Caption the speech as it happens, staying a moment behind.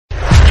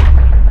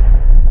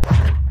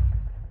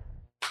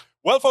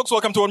Well, folks,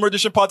 welcome to one more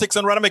edition of Politics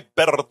and Random.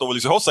 Egberto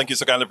Willies, your host. Thank you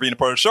so kindly for being a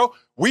part of the show.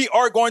 We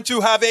are going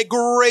to have a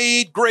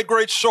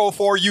great show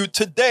for you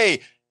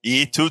today.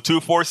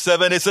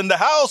 E2247 is in the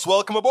house.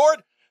 Welcome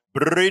aboard.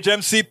 Bridge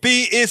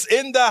MCP is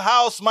in the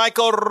house.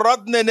 Michael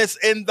Rudnin is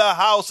in the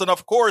house. And,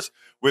 of course,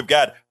 we've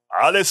got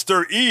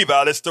Alistair Eve.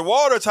 Alistair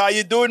Waters, how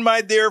you doing,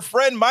 my dear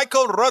friend?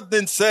 Michael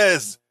Rudnin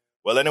says,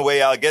 well,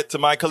 anyway, I'll get to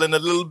Michael in a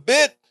little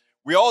bit.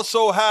 We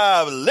also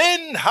have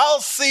Lynn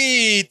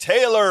Halsey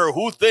Taylor,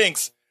 who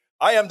thinks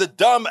I am the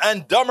Dumb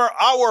and Dumber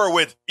Hour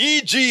with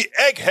E.G.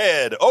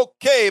 Egghead.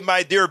 Okay,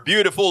 my dear,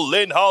 beautiful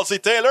Lynn Halsey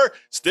Taylor.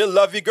 Still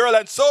love you, girl.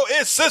 And so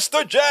is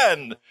Sister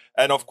Jen.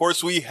 And, of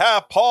course, we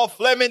have Paul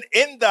Fleming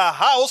in the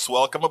house.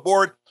 Welcome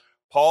aboard,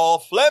 Paul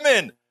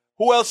Fleming.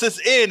 Who else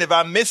is in? If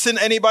I'm missing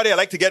anybody, I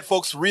like to get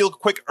folks real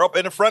quick up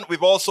in the front.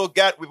 We've also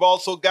got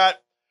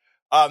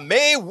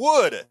May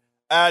Wood.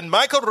 And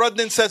Michael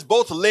Rudnin says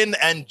both Lynn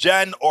and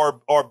Jan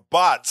are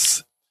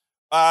bots.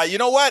 You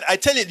know what? I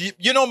tell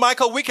you,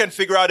 Michael, we can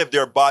figure out if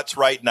they're bots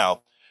right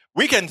now.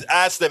 We can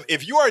ask them,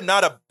 if you are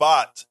not a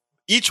bot,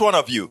 each one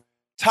of you,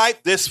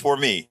 type this for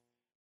me.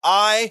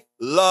 I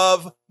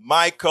love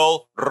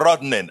Michael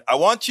Rudnin. I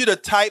want you to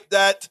type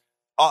that,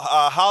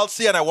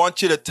 Halsey, and I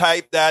want you to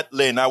type that,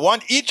 Lynn. I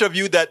want each of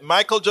you that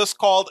Michael just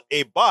called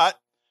a bot,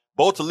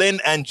 both Lynn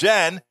and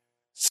Jan,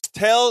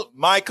 tell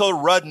Michael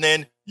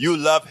Rudnin you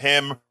love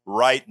him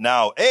right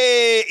now.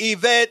 Hey,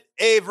 Yvette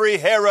Avery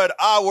Herod,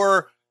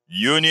 our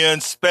Union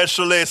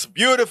Specialist.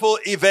 Beautiful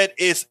Yvette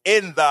is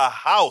in the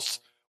house.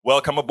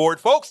 Welcome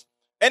aboard, folks.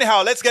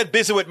 Anyhow, let's get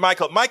busy with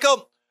Michael.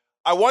 Michael,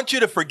 I want you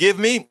to forgive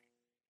me.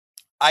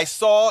 I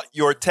saw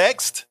your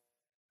text,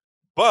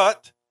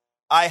 but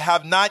I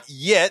have not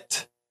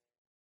yet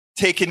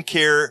taken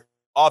care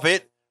of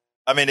it.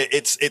 I mean,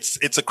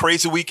 it's a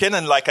crazy weekend,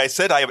 and like I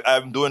said,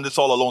 I'm doing this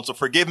all alone, so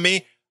forgive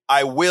me.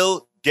 I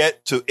will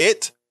get to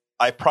it.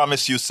 I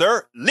promise you,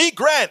 sir. Lee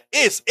Grant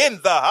is in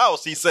the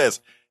house. He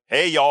says,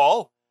 hey,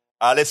 y'all.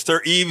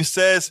 Alistair Eve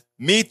says,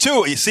 me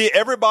too. You see,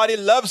 everybody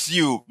loves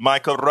you,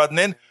 Michael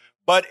Rudnin.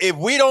 But if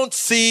we don't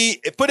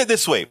see, put it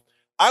this way.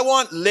 I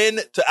want Lynn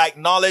to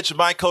acknowledge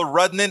Michael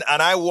Rudnin,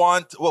 and I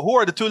want, well, who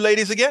are the two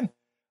ladies again?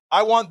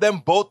 I want them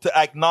both to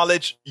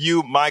acknowledge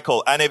you,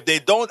 Michael. And if they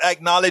don't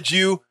acknowledge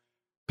you,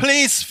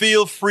 please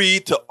feel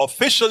free to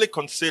officially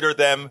consider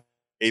them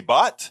a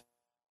bot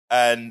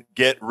and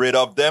get rid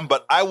of them.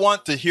 But I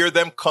want to hear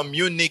them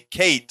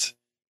communicate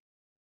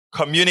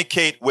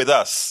with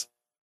us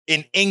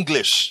in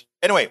English.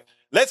 Anyway,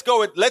 let's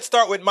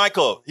start with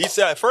Michael. He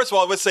said, first of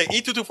all, let's say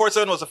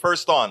E2247 was the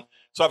first on.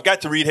 So I've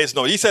got to read his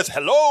note. He says,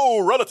 hello,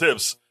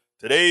 relatives.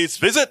 Today's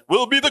visit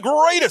will be the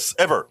greatest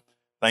ever.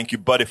 Thank you,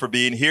 buddy, for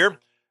being here.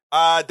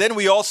 Then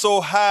we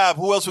also have,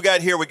 who else we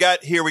got here? We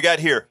got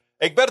here.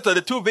 Egberto,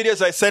 the two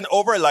videos I sent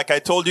over, like I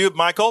told you,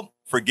 Michael,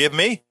 forgive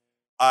me.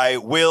 I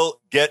will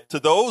get to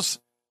those.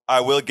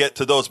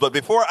 But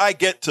before I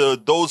get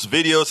to those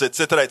videos,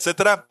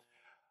 etc.,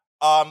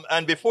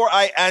 and before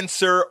I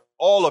answer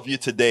all of you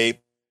today,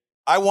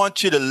 I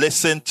want you to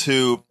listen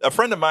to a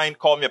friend of mine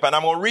called me up, and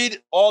I'm going to read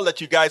all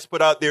that you guys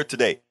put out there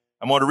today.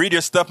 I'm going to read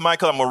your stuff,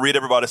 Michael. I'm going to read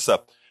everybody's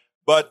stuff.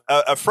 But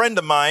a friend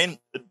of mine,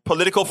 a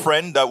political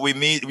friend that we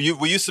meet,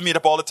 we used to meet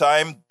up all the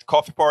time,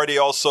 coffee party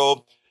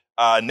also,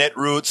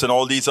 Netroots and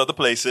all these other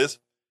places.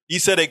 He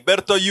said,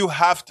 Egberto, you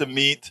have to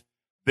meet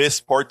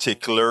this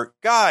particular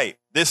guy.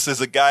 This is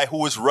a guy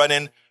who is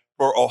running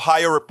for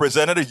Ohio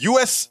Representative,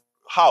 U.S.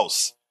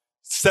 House,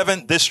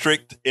 7th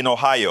District in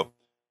Ohio.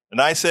 And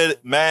I said,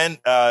 man,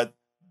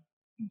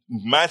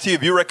 Matthew,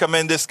 if you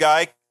recommend this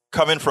guy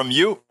coming from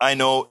you, I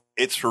know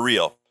it's for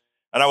real.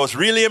 And I was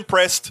really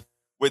impressed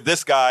with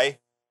this guy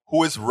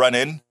who is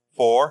running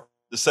for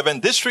the 7th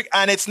District,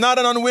 and it's not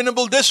an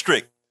unwinnable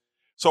district.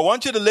 So I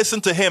want you to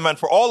listen to him. And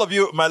for all of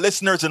you, my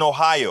listeners in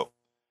Ohio,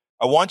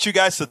 I want you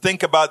guys to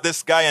think about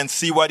this guy and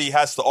see what he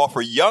has to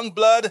offer. Young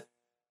blood,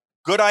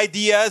 good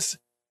ideas,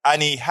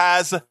 and he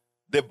has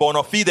the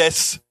bona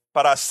fides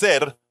para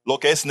hacer lo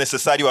que es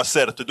necesario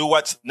hacer, to do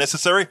what's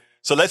necessary.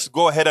 So let's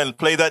go ahead and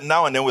play that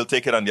now, and then we'll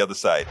take it on the other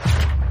side.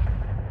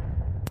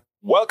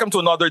 Welcome to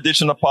another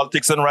edition of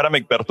Politics and Random.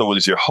 Egberto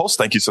Willies, your host.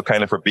 Thank you so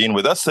kindly for being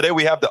with us. Today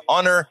we have the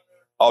honor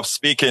of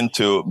speaking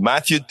to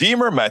Matthew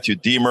Diemer. Matthew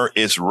Diemer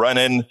is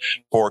running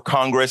for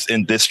Congress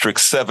in District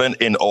 7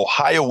 in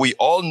Ohio. We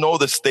all know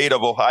the state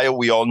of Ohio.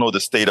 We all know the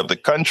state of the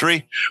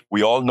country.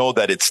 We all know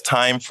that it's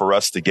time for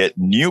us to get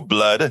new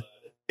blood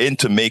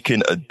into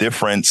making a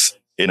difference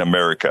in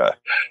America.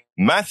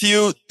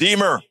 Matthew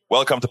Diemer,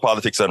 welcome to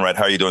Politics Done Right.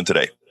 How are you doing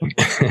today?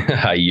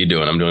 How you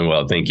doing? I'm doing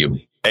well. Thank you.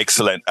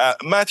 Excellent.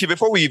 Matthew,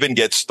 before we even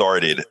get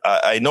started,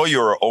 I know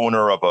you're an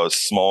owner of a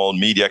small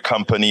media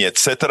company,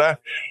 etc.,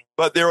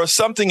 but there was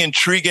something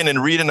intriguing in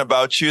reading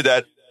about you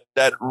that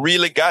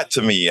really got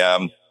to me.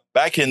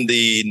 Back in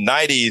the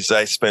 90s,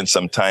 I spent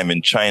some time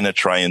in China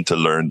trying to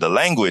learn the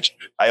language.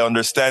 I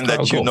understand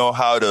that you know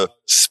how to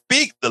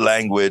speak the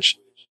language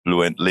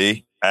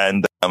fluently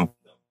and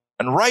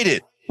write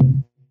it.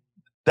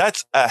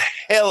 That's a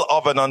hell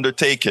of an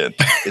undertaking.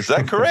 Is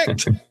that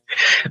correct?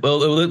 Well,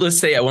 let's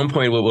say at one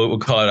point we'll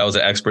call it I was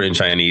an expert in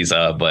Chinese,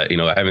 but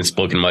I haven't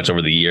spoken much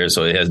over the years,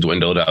 so it has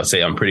dwindled. I'll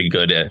say I'm pretty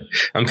good at.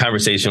 I'm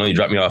conversational. You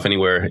drop me off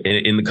anywhere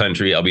in the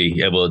country, I'll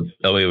be able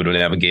to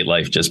navigate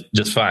life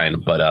just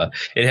fine. But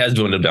it has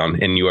dwindled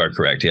down, and you are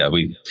correct. Yeah,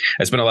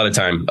 I spent a lot of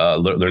time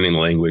learning the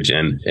language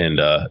and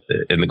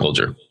the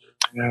culture.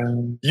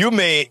 You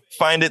may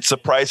find it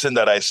surprising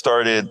that I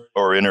started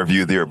or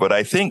interviewed there, but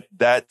I think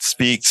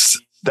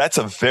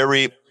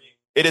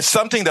it is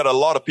something that a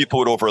lot of people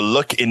would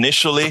overlook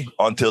initially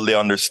until they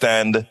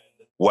understand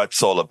what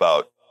it's all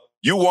about.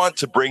 You want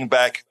to bring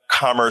back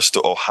commerce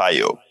to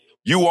Ohio.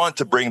 You want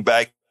to bring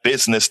back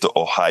business to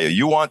Ohio.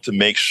 You want to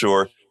make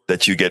sure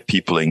that you get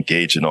people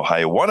engaged in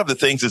Ohio. One of the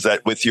things is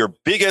that with your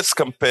biggest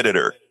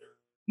competitor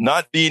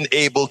not being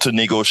able to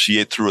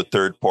negotiate through a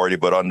third party,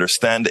 but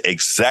understand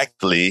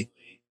exactly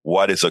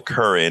what is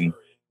occurring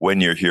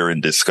when you're hearing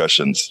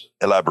discussions.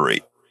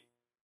 Elaborate.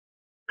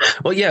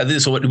 Well, yeah.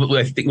 So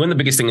I think one of the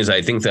biggest things is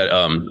I think that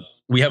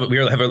we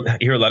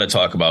hear a lot of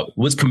talk about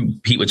let's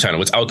compete with China,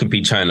 let's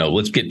outcompete China,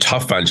 let's get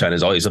tough on China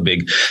is always a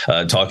big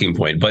talking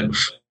point. But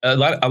a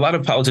lot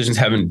of politicians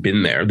haven't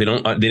been there. They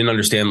didn't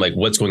understand like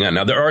what's going on.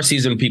 Now there are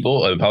seasoned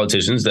people,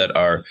 politicians that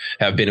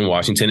have been in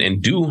Washington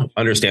and do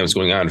understand what's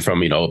going on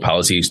from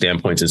policy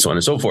standpoints and so on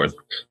and so forth.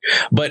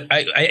 But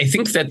I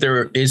think that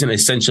there is an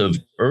sense of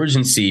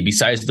urgency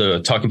besides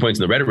the talking points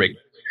and the rhetoric,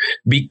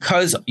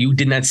 because you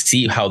did not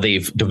see how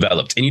they've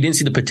developed and you didn't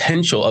see the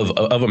potential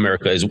of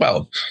America as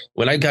well.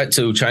 When I got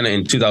to China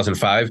in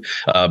 2005,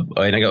 and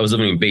I was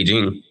living in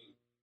Beijing.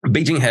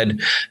 Beijing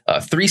had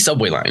 3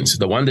 subway lines,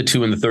 the 1, the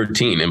 2, and the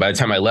 13. And by the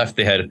time I left,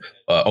 they had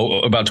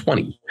about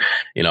 20.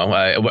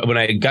 When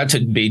I got to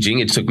Beijing,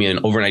 it took me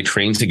an overnight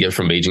train to get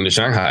from Beijing to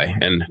Shanghai.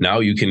 And now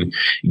you can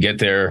get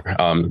there.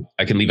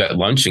 I can leave at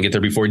lunch and get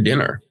there before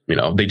dinner.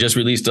 They just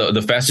released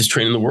the fastest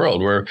train in the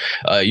world where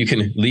you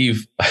can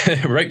leave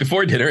right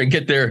before dinner and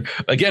get there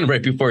again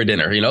right before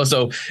dinner.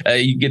 So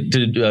you get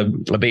to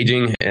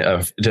Beijing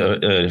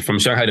from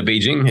Shanghai to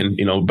Beijing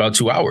in about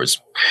 2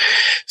 hours.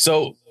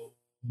 So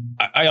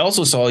I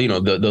also saw,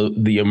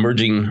 the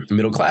emerging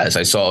middle class.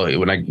 I saw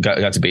when I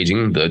got to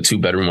Beijing, the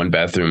 2-bedroom,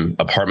 1-bathroom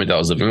apartment that I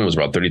was living in was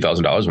about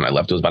 $30,000. When I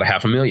left, it was about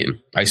 $500,000.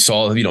 I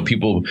saw,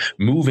 people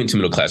move into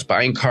middle class,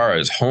 buying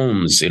cars,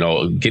 homes,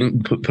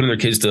 putting their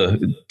kids to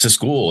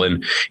school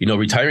and,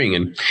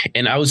 retiring.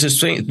 And I was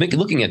just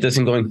looking at this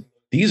and going,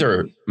 these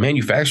are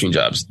manufacturing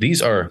jobs.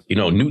 These are,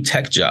 new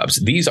tech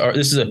jobs. This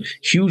is a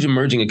huge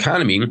emerging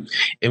economy.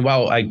 And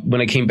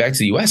when I came back to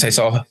the US, I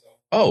saw,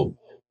 oh,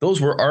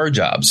 those were our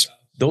jobs.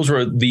 Those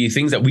were the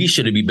things that we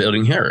should be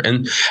building here.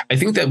 And I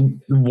think that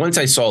once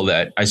I saw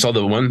that, I saw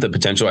the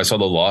potential, I saw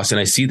the loss,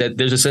 and I see that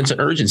there's a sense of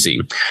urgency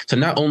to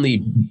not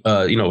only,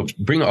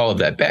 bring all of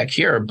that back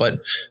here, but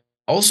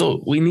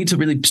also we need to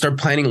really start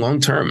planning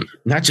long term,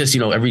 not just,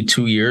 every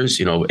 2 years,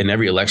 in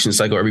every election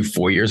cycle, every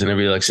 4 years in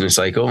every election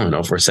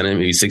cycle, for Senate,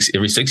 maybe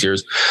every 6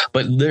 years,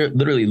 but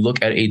literally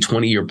look at a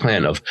 20-year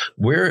plan of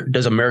where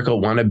does America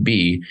want to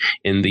be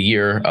in the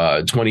year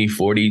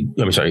 2040,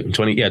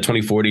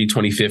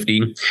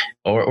 2050,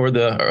 or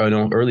the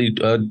early,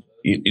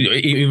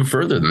 even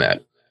further than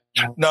that.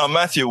 Now,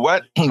 Matthew,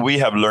 what we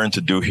have learned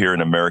to do here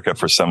in America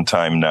for some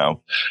time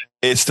now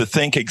is to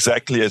think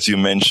exactly as you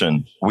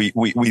mentioned. We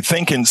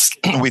think in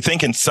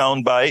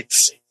sound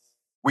bites.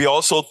 We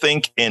also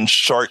think in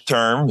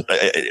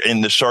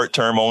the short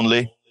term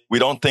only. We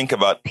don't think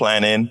about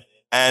planning,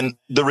 and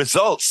the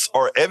results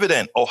are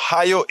evident.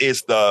 Ohio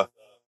is a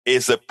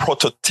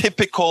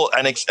prototypical,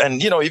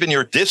 and even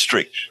your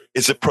district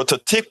is a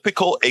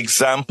prototypical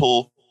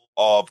example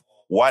of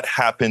what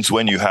happens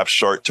when you have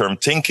short-term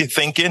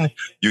thinking.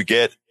 You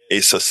get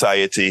a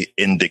society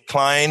in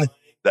decline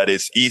that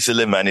is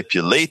easily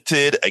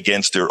manipulated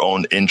against their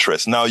own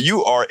interests. Now,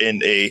 you are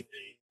in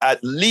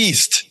at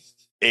least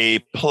a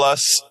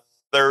plus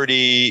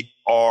 30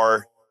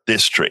 R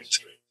district.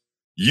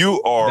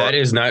 That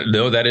is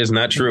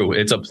not true.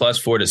 It's a plus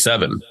 4 to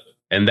 7.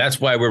 And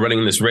that's why we're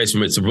running this race.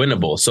 It's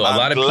winnable. So a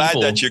lot of people. I'm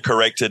glad that you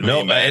corrected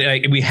me,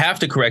 man. We have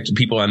to correct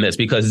people on this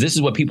because this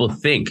is what people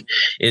think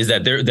is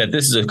that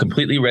this is a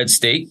completely red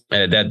state,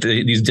 that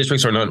these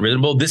districts are not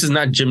winnable. This is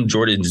not Jim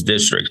Jordan's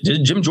district.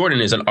 Jim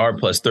Jordan is an R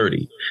plus 30.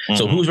 Mm-hmm.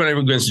 So who's running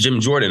against Jim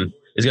Jordan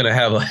is going to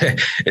have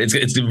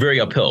it's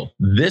very uphill.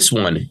 This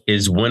one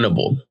is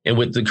winnable. And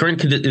with the current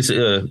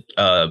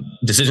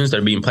decisions that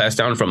are being passed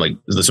down from like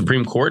the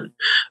Supreme Court,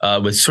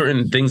 with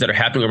certain things that are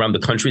happening around the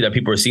country that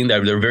people are seeing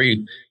that they're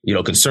very,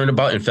 concerned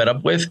about and fed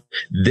up with,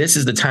 this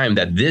is the time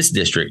that this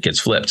district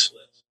gets flipped.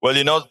 Well,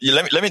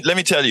 let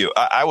me tell you,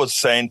 I was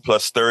saying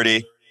plus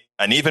 30,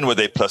 and even with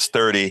a plus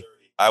 30,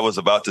 I was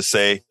about to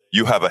say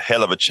you have a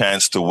hell of a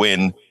chance to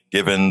win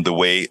given the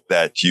way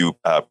that you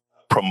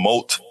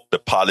promote the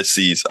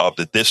policies of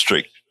the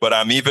district. But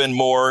I'm even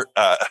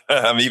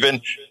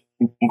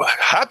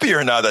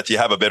happier now that you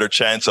have a better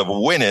chance of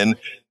winning.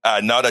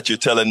 Now that you're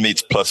telling me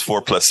it's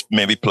 +4,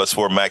 maybe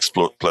 +4 max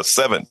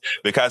 +7,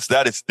 because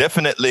that is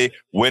definitely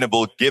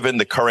winnable given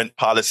the current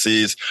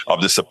policies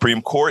of the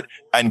Supreme Court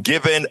and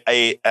given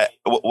a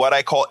what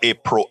I call a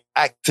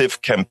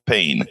proactive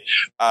campaign.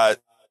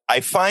 I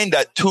find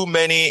that too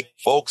many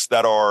folks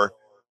that are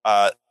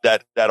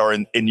that are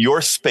in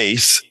your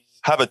space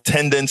have a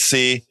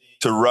tendency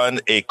to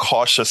run a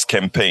cautious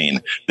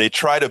campaign. They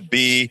try to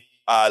be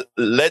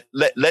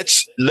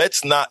let's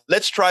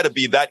try to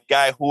be that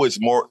guy who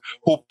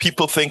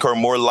people think are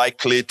more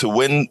likely to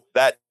win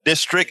that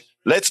district.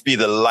 Let's be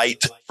the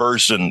light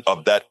version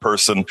of that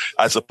person,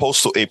 as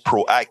opposed to a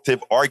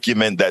proactive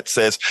argument that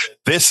says,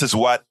 this is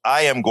what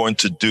I am going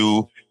to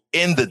do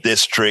in the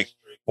district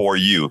for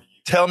you.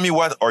 Tell me,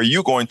 what are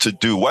you going to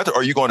do? What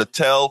are you going to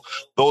tell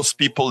those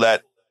people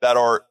that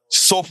are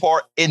so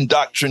far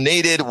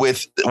indoctrinated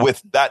with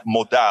that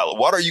modal?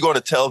 What are you going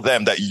to tell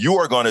them that you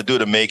are going to do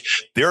to make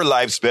their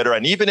lives better?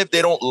 And even if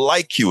they don't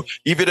like you,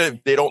 even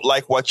if they don't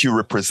like what you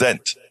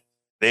represent,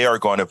 they are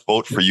going to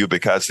vote for you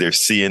because they're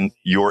seeing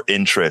their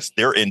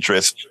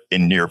interest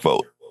in your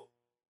vote.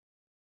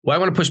 Well, I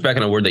want to push back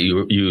on a word that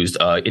you used,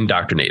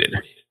 indoctrinated.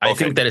 I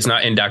think that it's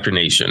not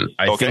indoctrination.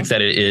 I think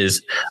that it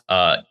is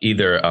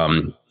either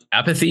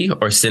apathy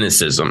or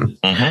cynicism,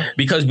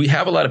 because we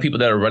have a lot of people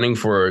that are running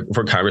for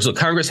Congress. So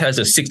Congress has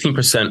a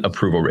 16%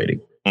 approval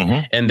rating.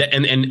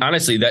 And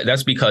honestly,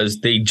 that's because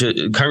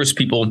Congress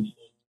people,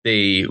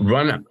 they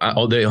run,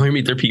 they only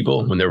meet their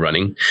people when they're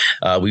running.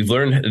 We've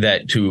learned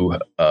that to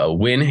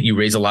win, you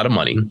raise a lot of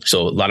money.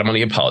 So a lot of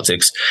money in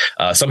politics.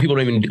 Some people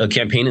don't even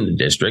campaign in the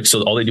district.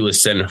 So all they do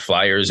is send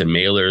flyers and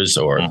mailers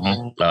or,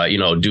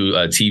 do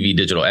TV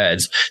digital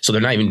ads. So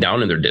they're not even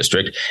down in their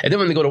district. And then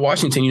when they go to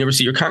Washington, you never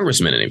see your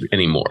congressman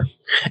anymore.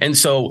 And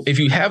so if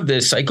you have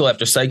this cycle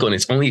after cycle and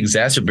it's only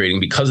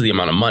exacerbating because of the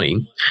amount of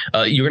money,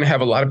 you're going to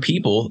have a lot of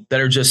people that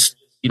are just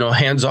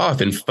hands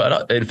off and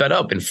fed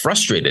up and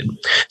frustrated.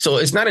 So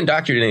it's not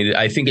indoctrinated.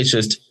 I think it's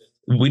just,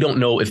 we don't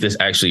know if this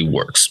actually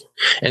works.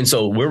 And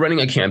so we're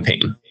running a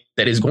campaign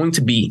that is going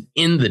to be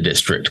in the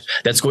district,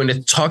 that's going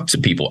to talk to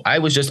people. I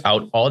was just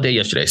out all day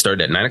yesterday. I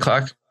started at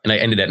 9:00 and I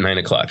ended at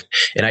 9:00,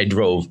 and I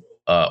drove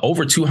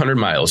over 200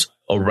 miles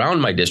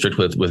around my district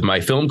with my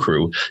film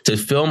crew to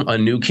film a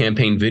new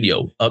campaign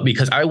video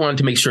because I wanted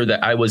to make sure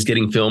that I was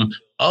getting film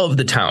of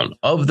the town,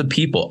 of the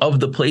people, of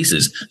the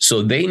places,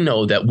 so they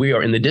know that we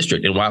are in the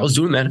district. And while I was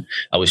doing that,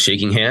 I was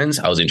shaking hands.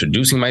 I was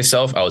introducing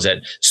myself. I was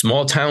at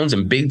small towns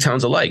and big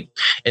towns alike.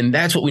 And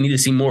that's what we need to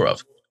see more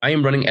of. I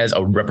am running as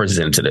a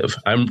representative.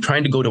 I'm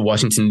trying to go to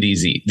Washington,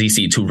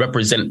 D.C. to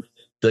represent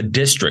the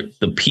district,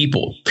 the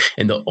people.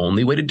 And the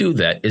only way to do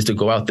that is to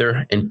go out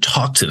there and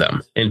talk to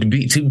them and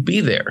to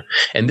be there.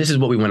 And this is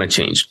what we want to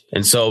change.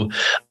 And so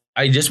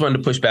I just wanted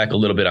to push back a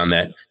little bit on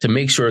that to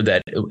make sure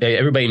that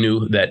everybody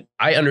knew that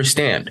I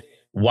understand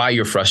why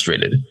you're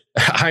frustrated.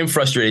 I'm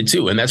frustrated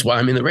too. And that's why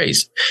I'm in the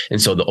race.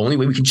 And so the only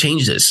way we can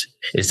change this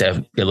is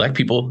to elect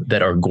people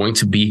that are going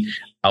to be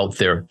out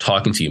there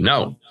talking to you.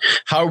 Now,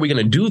 how are we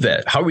going to do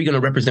that? How are we going to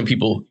represent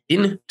people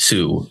in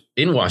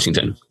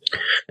Washington?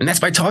 And that's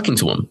by talking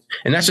to them.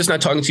 And that's just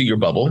not talking to your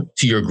bubble,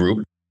 to your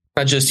group.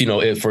 Not just,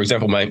 if, for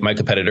example, my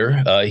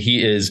competitor,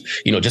 he is,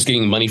 just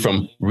getting money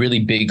from really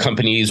big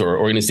companies or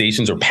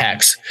organizations or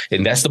PACs.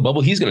 And that's the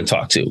bubble he's going to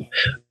talk to.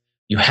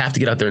 You have to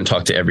get out there and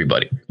talk to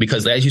everybody,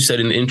 because as you said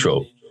in the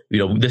intro,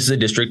 this is a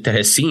district that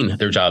has seen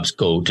their jobs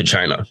go to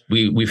China.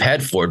 We've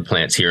had Ford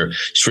plants here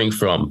shrink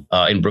from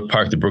in Brook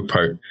Park, the Brook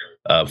Park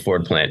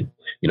Ford plant,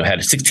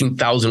 had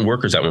 16,000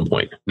 workers at one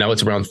point. Now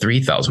it's around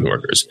 3,000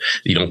 workers.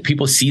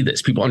 People see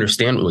this. People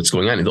understand what's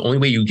going on. And the only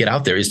way you get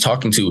out there is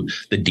talking to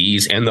the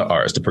D's and the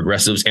R's, the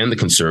progressives and the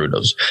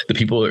conservatives, the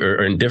people who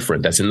are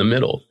indifferent, that's in the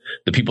middle,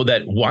 the people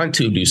that want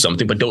to do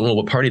something but don't know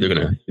what party they're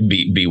going to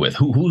be with.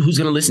 Who's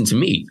going to listen to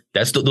me?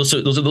 Those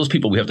are those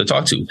people we have to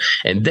talk to.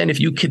 And then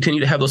if you continue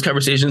to have those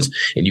conversations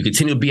and you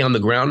continue to be on the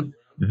ground,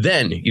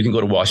 then you can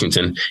go to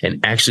Washington and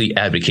actually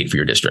advocate for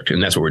your district.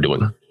 And that's what we're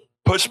doing.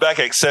 Pushback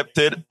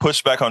accepted,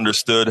 pushback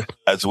understood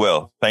as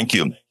well. Thank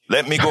you.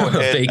 Let me go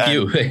ahead.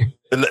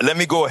 Let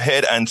me go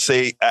ahead and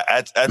say,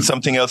 add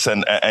something else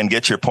and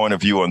get your point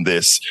of view on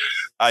this.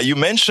 You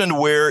mentioned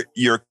where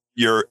your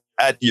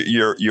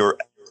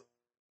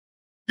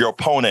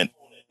opponent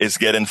is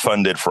getting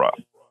funded from.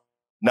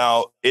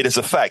 Now, it is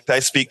a fact.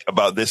 I speak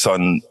about this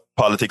on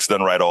Politics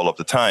Done Right all of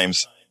the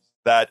times,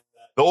 that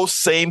those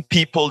same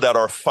people that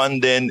are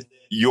funding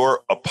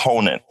your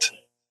opponent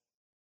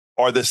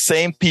are the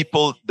same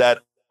people that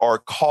are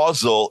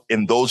causal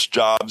in those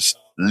jobs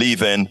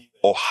leaving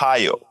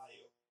Ohio.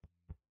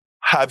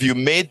 Have you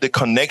made the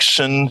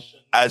connection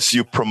as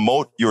you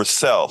promote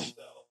yourself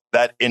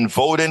that in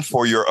voting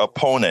for your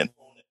opponent,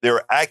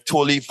 they're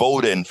actually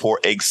voting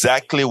for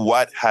exactly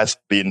what has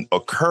been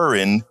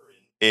occurring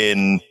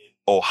in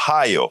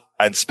Ohio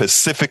and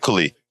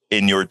specifically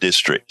in your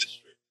district?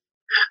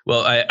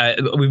 Well,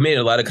 we've made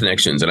a lot of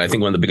connections, and I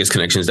think one of the biggest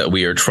connections that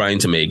we are trying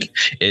to make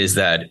is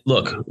that,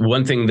 look,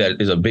 one thing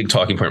that is a big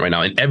talking point right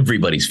now, and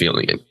everybody's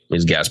feeling it,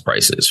 is gas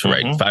prices,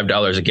 right?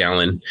 $5 a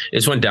gallon.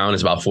 This went down,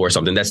 it's about $4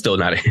 something. That's still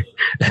not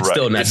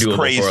still not doable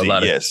crazy, for a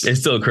lot of. Yes. It's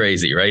still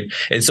crazy, right?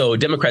 And so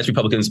Democrats,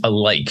 Republicans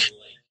alike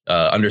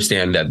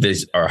understand that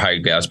these are high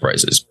gas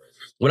prices.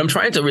 What I'm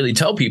trying to really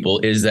tell people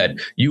is that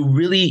you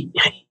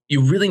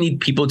really need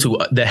people to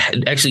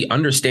that actually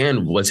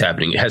understand what's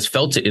happening. It has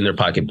felt it in their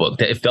pocketbook,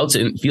 that it feels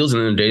in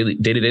their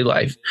day-to-day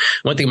life.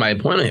 One thing my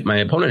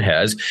opponent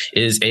has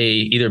is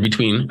either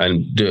between,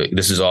 and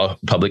this is all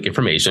public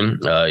information,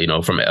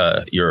 from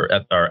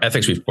our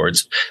ethics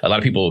reports. A lot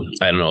of people,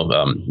 I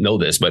don't know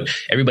this, but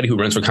everybody who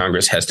runs for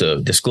Congress has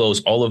to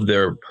disclose all of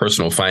their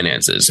personal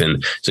finances,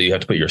 and so you have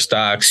to put your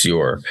stocks,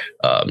 your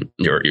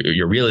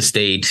real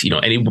estate,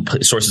 any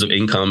sources of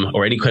income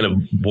or any kind of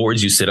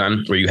boards you sit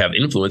on where you have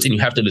influence, and you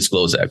have to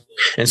disclose that.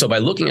 And so by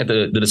looking at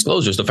the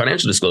disclosures, the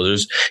financial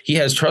disclosures, he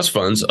has trust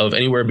funds of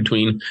anywhere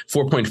between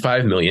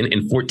 $4.5 million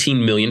and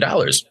 $14 million.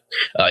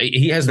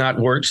 He has not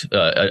worked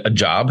a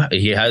job.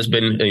 He has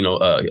been, in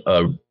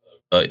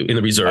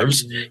the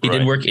reserves. He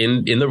did work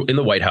in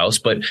the White House,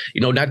 but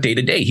not day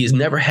to day. He's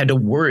never had to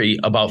worry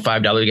about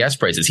 $5 gas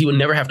prices. He would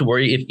never have to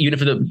worry even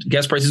if the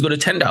gas prices go to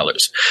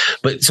 $10.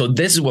 But so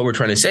this is what we're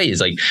trying to say is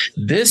like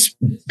this,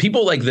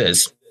 people like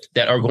this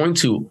that are going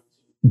to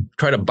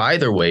try to buy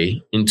their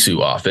way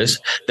into office,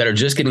 that are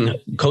just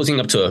cozying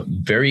up to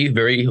very,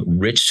 very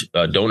rich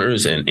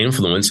donors and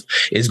influence,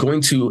 is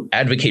going to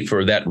advocate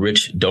for that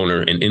rich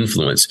donor and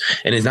influence,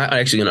 and is not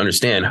actually going to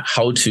understand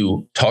how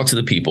to talk to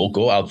the people,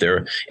 go out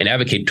there and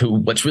advocate to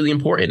what's really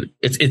important.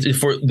 It's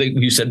for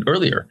you said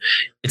earlier,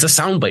 it's a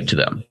soundbite to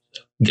them.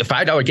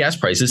 $5 gas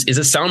prices is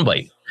a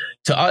soundbite.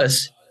 To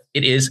us,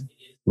 it is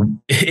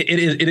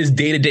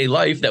day-to-day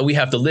life that we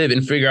have to live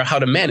and figure out how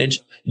to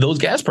manage those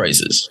gas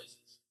prices.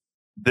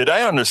 Did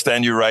I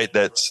understand you right?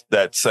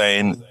 That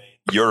saying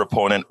your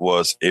opponent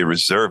was a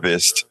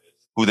reservist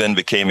who then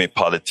became a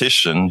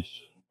politician,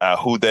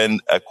 who then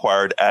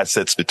acquired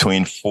assets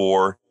between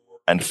 $4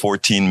 and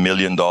 $14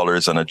 million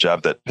on a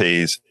job that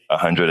pays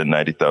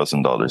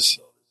 $190,000.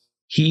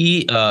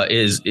 He's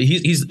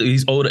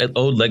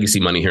old legacy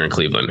money here in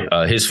Cleveland.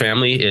 His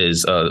family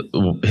is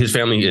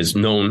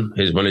known.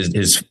 His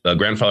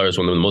grandfather is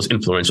one of the most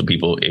influential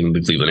people in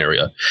the Cleveland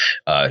area.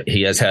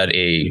 He has had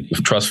a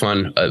trust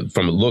fund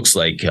from it looks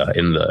like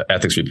in the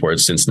ethics report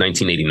since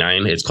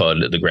 1989. It's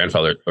called the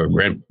grandfather or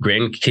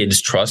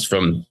grandkids trust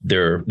from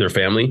their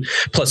family,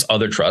 plus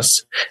other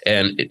trusts,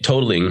 and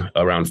totaling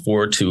around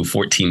 $4 to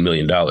 $14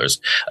 million.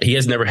 He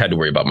has never had to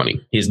worry about money.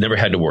 He has never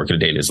had to work a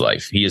day in his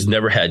life. He has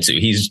never had to.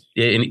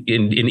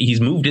 He's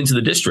moved into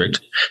the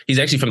district. He's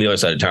actually from the other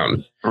side of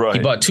town. Right. He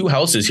bought 2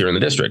 houses here in the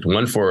district,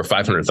 one for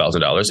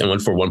 $500,000 and one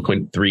for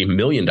 $1.3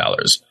 million.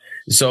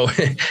 So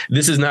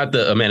this is not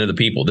a man of the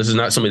people. This is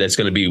not somebody that's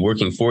going to be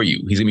working for you.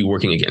 He's going to be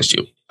working against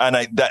you. And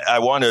I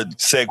want to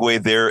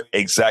segue there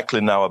exactly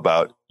now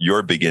about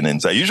your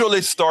beginnings. I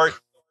usually start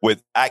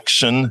with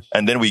action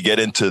and then we get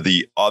into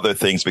the other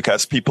things,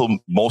 because people,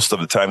 most of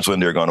the times when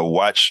they're going to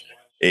watch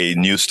a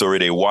news story,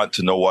 they want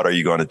to know, what are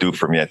you going to do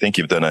for me? I think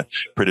you've done a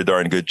pretty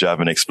darn good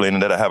job in explaining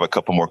that. I have a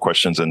couple more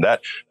questions on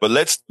that, but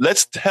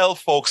let's tell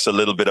folks a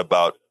little bit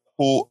about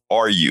who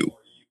are you?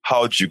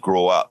 How'd you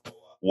grow up?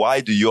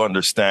 Why do you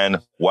understand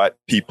what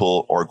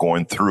people are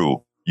going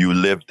through? You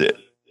lived it.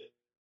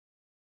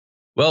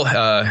 Well,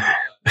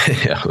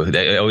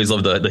 I always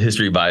love the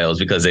history bios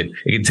because it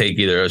can take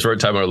either a short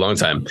time or a long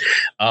time.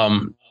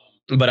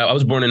 But I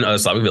was born in a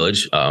Slavic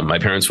village. My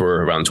parents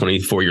were around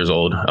 24 years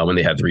old when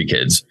they had 3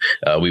 kids.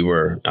 We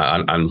were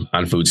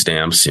on food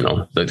stamps,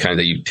 the kind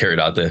that you tear it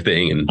out the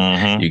thing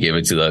and you give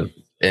it to the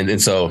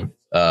and so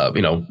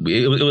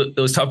it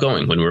was tough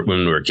going when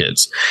we were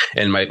kids.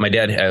 And my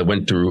dad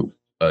went through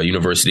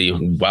university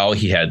while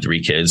he had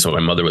 3 kids. So my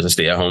mother was a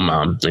stay-at-home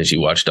mom, and she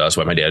watched us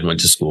while my dad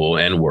went to school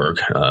and work.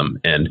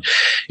 And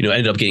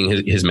ended up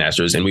getting his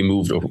master's, and we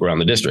moved around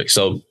the district.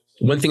 So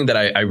one thing that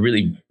I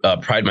really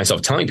pride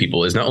myself telling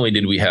people is not only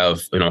did we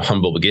have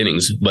humble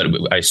beginnings, but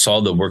I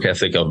saw the work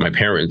ethic of my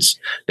parents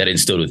that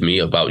instilled with me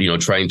about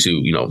trying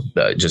to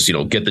just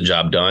get the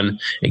job done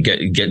and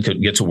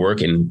get to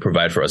work and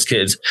provide for us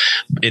kids.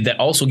 That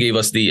also gave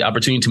us the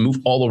opportunity to move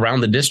all around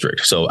the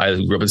district. So I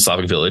grew up in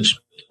Slavic Village.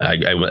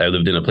 I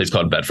lived in a place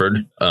called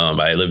Bedford.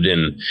 I lived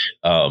in,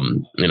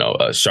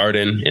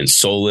 Chardon and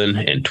Solon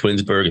and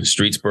Twinsburg and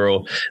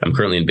Streetsboro. I'm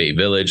currently in Bay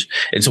Village.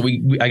 And so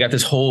I got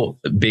this whole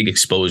big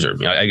exposure.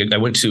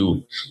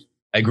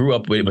 I grew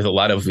up with a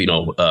lot of,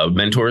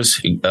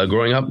 mentors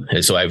growing up.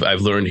 And so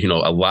I've learned,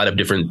 a lot of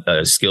different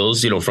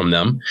skills, from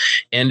them.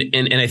 And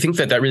I think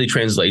that really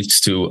translates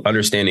to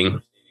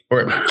understanding,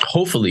 or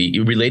hopefully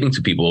relating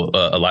to people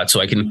a lot, so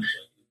I can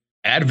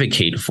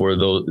advocate for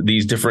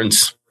these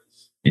different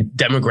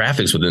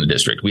demographics within the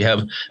district. We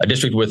have a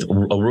district with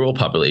a rural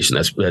population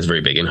that's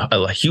very big and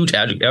a huge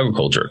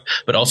agriculture,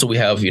 but also we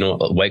have,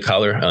 a white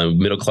collar,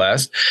 middle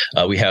class.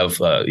 We have,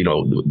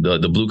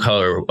 the blue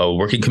collar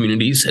working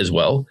communities as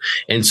well.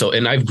 And so,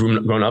 and I've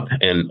grown up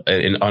and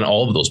on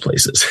all of those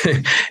places.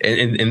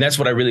 and that's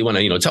what I really want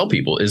to, tell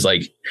people is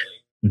like,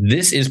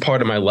 this is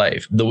part of my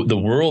life. The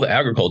rural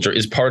agriculture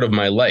is part of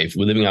my life.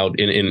 We're living out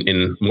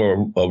in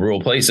more rural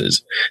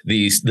places.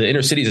 The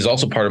inner cities is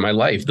also part of my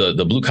life. The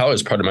blue collar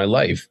is part of my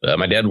life.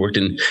 My dad worked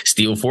in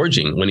steel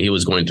forging when he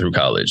was going through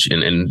college.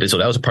 And so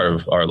that was a part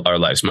of our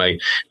lives. My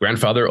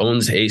grandfather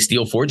owns a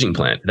steel forging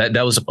plant.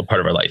 That was a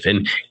part of our life.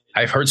 And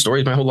I've heard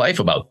stories my whole life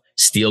about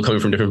steel coming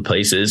from different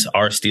places,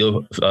 our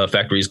steel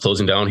factories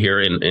closing down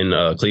here in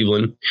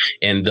Cleveland,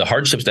 and the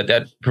hardships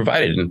that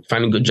provided and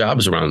finding good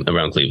jobs around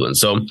Cleveland.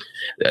 So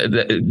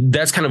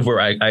that's kind of where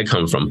I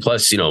come from.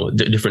 Plus,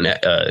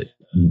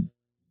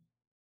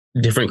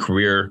 different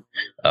career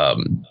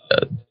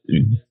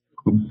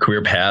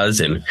career paths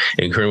and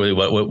currently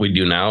what we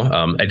do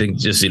now. I think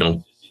just,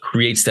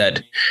 creates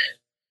that,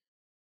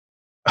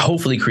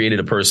 hopefully created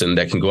a person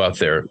that can go out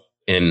there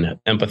and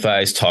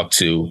empathize, talk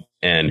to,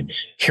 and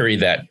carry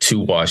that to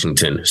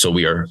Washington. So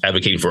we are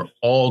advocating for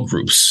all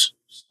groups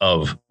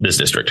of this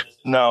district.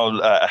 Now,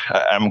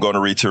 I'm going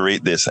to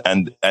reiterate this,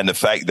 and the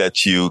fact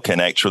that you can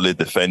actually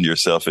defend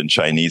yourself in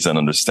Chinese and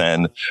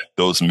understand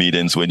those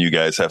meetings when you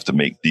guys have to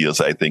make deals,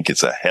 I think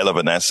it's a hell of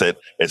an asset,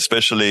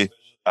 especially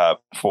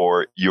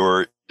for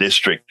your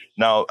district.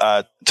 Now,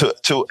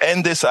 to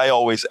end this, I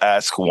always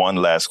ask one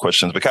last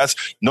question, because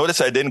notice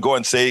I didn't go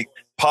and say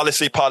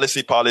policy.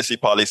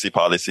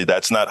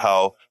 That's not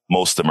how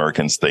most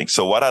Americans think.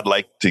 So what I'd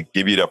like to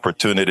give you the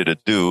opportunity to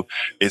do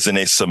is, in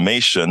a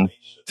summation,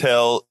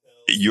 tell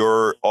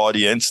your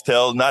audience,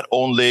 tell not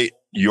only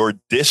your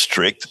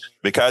district,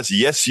 because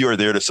yes, you're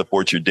there to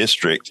support your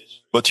district,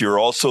 but you're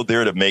also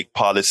there to make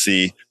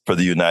policy for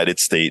the United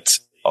States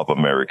of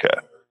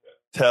America.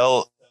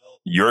 Tell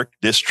your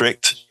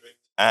district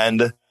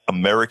and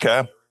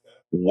America,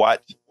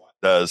 what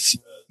does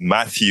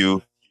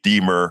Matthew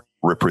Diemer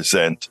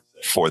represent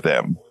for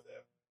them?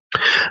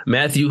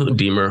 Matthew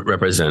Diemer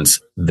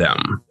represents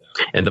them.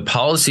 And the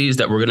policies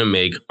that we're going to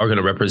make are going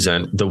to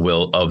represent the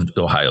will of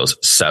Ohio's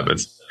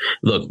 7th.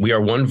 Look, we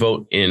are one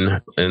vote in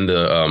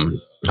the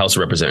House of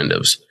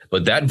Representatives,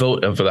 but that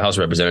vote for the House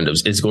of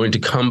Representatives is going to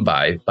come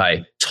by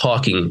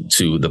talking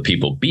to the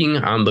people, being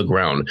on the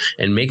ground,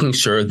 and making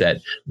sure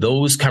that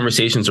those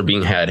conversations are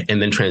being had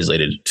and then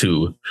translated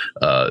to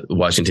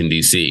Washington,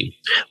 D.C.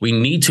 We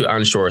need to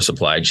onshore our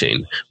supply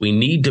chain. We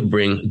need to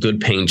bring good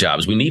paying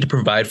jobs. We need to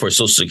provide for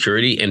Social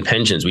Security and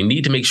pensions. We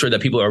need to make sure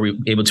that people are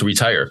able to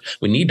retire.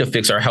 We need to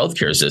fix our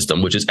healthcare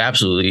system, which is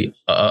absolutely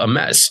a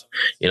mess.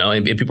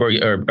 And people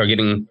are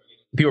getting...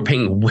 People are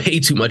paying way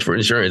too much for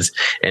insurance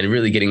and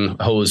really getting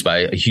hosed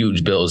by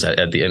huge bills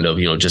at the end of,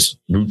 just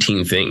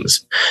routine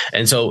things.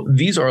 And so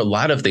these are a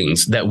lot of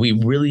things that we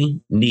really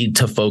need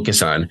to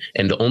focus on.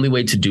 And the only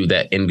way to do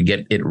that and to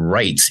get it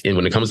right, and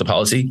when it comes to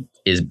policy,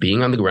 is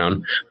being on the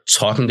ground,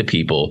 talking to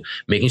people,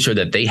 making sure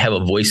that they have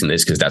a voice in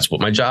this, because that's what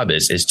my job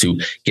is to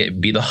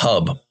be the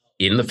hub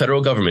in the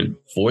federal government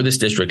for this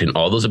district and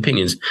all those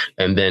opinions,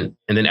 and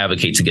then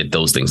advocate to get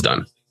those things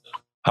done.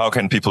 How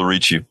can people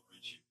reach you?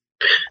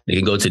 They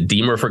can go to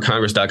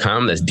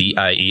diemerforcongress.com. That's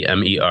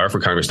DIEMER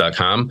for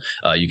Congress.com.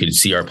 You can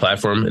see our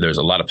platform. There's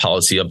a lot of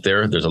policy up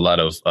there. There's a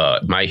lot of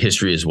my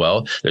history as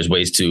well. There's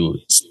ways to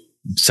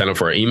sign up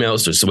for our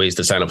emails. There's ways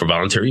to sign up for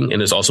volunteering, and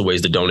there's also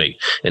ways to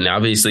donate. And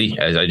obviously,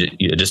 as I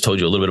just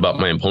told you a little bit about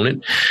my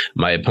opponent,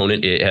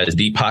 it has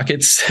deep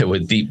pockets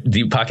with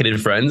deep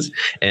pocketed friends.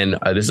 And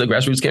this is a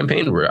grassroots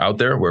campaign. We're out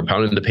there. We're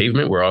pounding the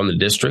pavement. We're on the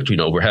district.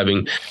 We're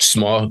having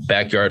small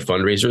backyard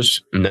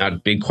fundraisers,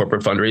 not big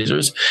corporate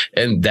fundraisers.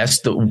 And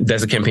that's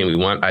the campaign we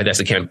want. That's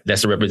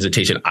the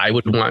representation I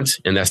would want.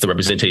 And that's the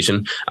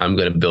representation I'm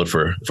going to build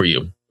for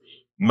you.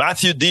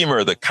 Matthew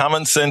Diemer, the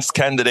common sense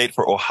candidate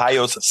for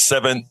Ohio's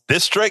 7th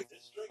district.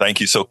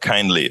 Thank you so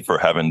kindly for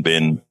having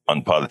been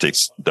on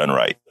Politics Done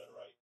Right.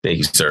 Thank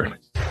you, sir.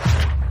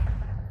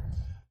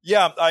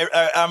 Yeah,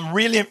 I'm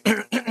really,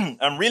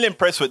 I'm really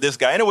impressed with this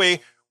guy.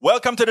 Anyway,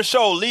 welcome to the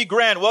show, Lee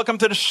Grant. Welcome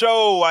to the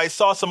show. I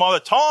saw some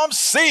other Tom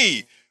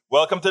C.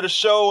 Welcome to the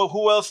show.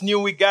 Who else new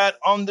we got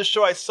on the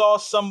show? I saw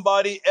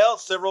somebody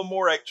else, several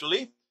more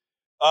actually.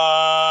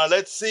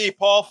 Let's see,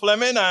 Paul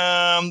Fleming.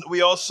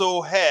 We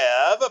also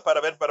have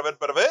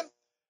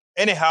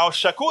anyhow,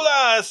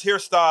 Shakula's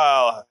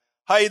hairstyle.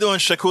 How you doing,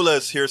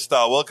 Shakula's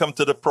hairstyle? Welcome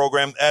to the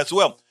program as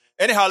well.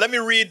 Anyhow, let me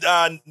read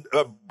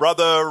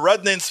Brother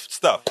Rudnin's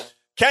stuff.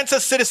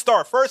 Kansas City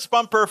Star, first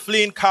bumper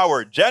fleeing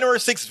coward. January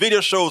 6th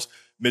video shows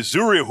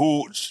Missouri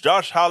who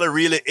Josh Hawley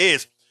really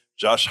is.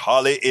 Josh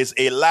Hawley is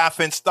a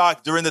laughing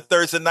stock during the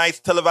Thursday night's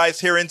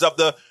televised hearings of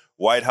the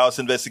White House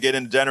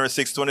investigating the January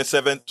 6,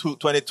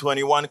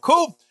 2021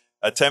 coup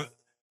attempt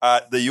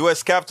at the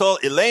U.S. Capitol.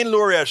 Elaine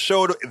Luria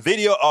showed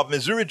video of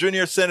Missouri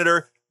junior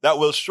senator that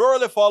will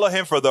surely follow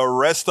him for the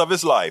rest of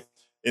his life.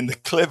 In the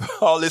clip,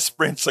 Hawley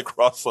sprints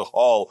across the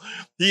hall.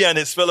 He and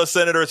his fellow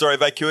senators are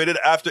evacuated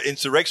after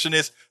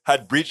insurrectionists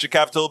had breached the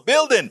Capitol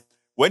building.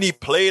 When he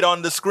played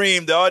on the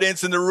screen, the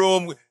audience in the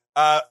room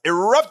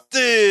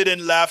erupted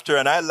in laughter,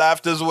 and I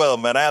laughed as well,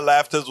 man. I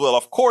laughed as well.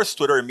 Of course,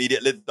 Twitter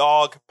immediately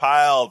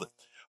dogpiled.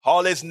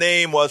 Hawley's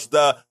name was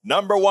the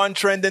number one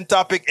trending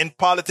topic in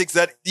politics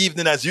that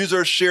evening as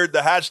users shared the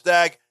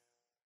hashtag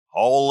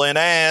hauling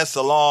ass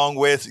along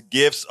with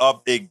gifs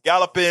of a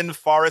galloping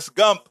Forrest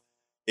Gump.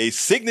 A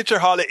signature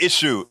Hawley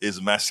issue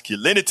is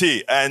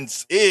masculinity, and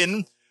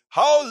in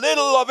how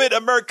little of it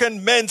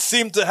American men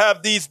seem to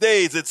have these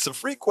days. It's a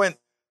frequent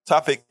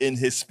topic in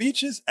his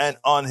speeches and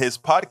on his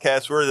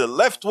podcast, where the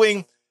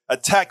left-wing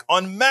attack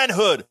on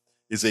manhood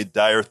is a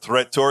dire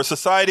threat to our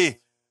society.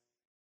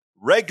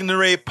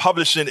 Regnery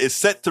Publishing is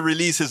set to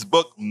release his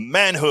book,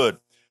 Manhood,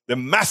 The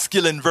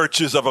Masculine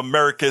Virtues of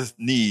America's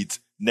Needs,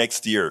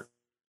 next year.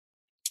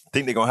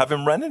 Think they're going to have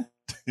him running?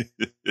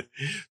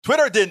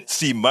 Twitter didn't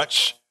see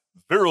much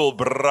virile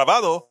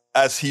bravado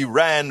as he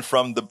ran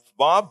from the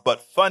mob,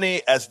 but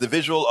funny as the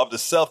visual of the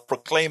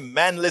self-proclaimed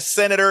manless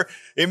senator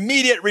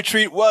immediate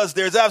retreat was,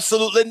 there's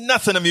absolutely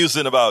nothing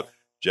amusing about.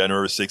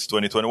 January 6,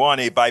 2021,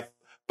 a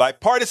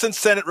bipartisan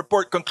Senate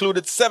report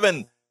concluded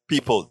 7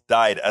 people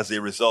died as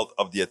a result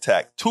of the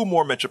attack. 2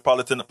 more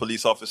Metropolitan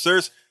Police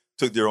officers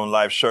took their own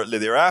lives shortly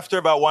thereafter.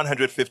 About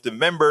 150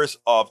 members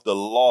of the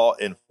law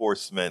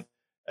enforcement.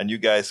 And you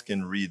guys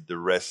can read the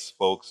rest,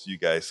 folks. You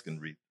guys can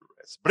read the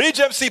rest. Bridge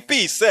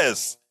MCP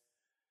says,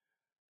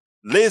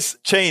 Liz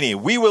Cheney,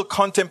 we will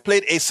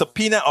contemplate a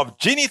subpoena of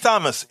Ginny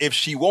Thomas if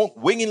she won't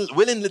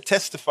willingly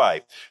testify.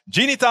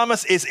 Ginny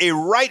Thomas is a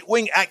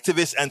right-wing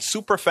activist and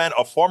superfan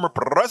of former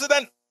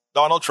President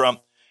Donald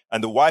Trump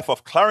and the wife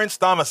of Clarence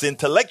Thomas,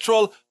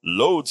 intellectual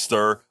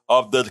lodestar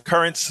of the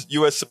current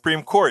U.S.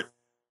 Supreme Court.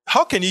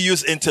 How can you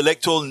use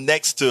intellectual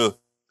next to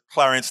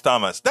Clarence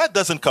Thomas? That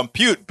doesn't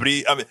compute,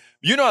 Bree. I mean,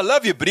 you know I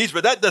love you, Breach,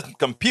 but that doesn't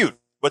compute.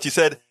 But you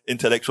said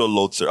intellectual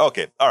lodestar.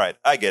 Okay, all right,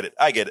 I get it.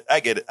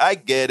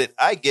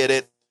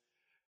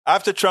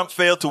 After Trump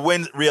failed to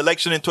win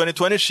re-election in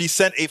 2020, she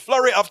sent a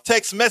flurry of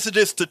text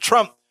messages to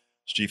Trump's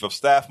Chief of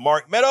Staff,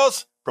 Mark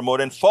Meadows,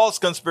 promoting false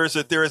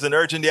conspiracy theories and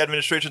urging the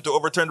administration to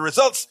overturn the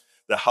results.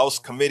 The House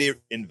committee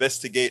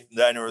investigate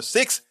January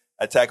 6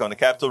 attack on the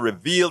Capitol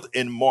revealed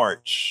in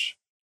March.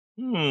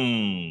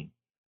 In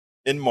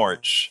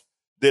March,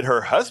 did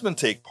her husband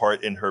take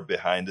part in her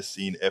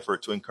behind-the-scene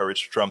effort to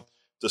encourage Trump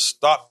to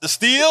stop the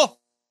steal?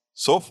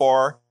 So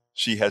far,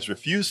 she has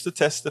refused to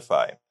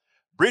testify.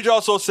 Bridge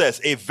also says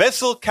a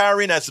vessel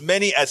carrying as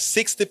many as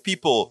 60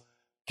 people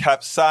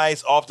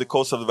capsized off the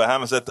coast of the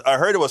Bahamas. I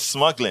heard it was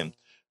smuggling.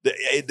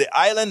 The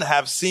island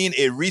have seen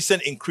a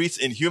recent increase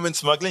in human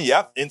smuggling.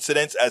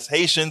 Incidents as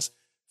Haitians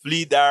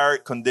flee dire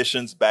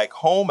conditions back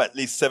home. At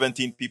least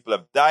 17 people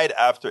have died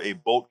after a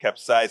boat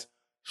capsized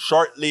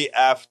shortly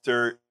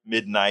after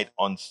midnight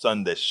on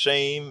Sunday.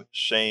 Shame.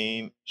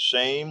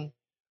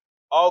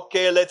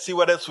 Okay, let's see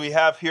what else we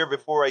have here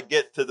before I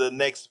get to the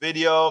next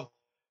video.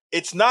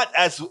 It's not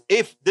as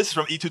if, this is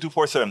from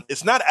E2247,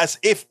 it's not as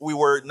if we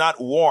were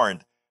not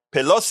warned.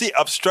 Pelosi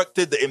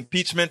obstructed the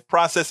impeachment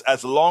process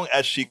as long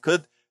as she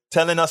could,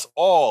 telling us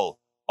all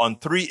on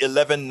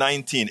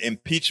 3/11/19,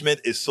 impeachment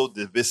is so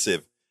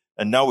divisive.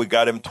 And now we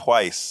got him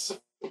twice.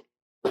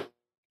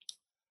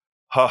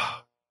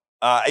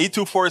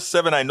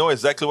 E247, I know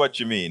exactly what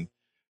you mean.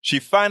 She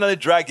finally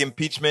dragged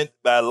impeachment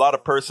by a lot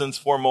of persons.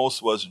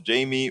 Foremost was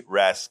Jamie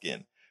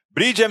Raskin.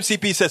 Bridge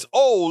MCP says,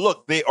 oh,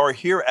 look, they are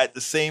here at the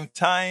same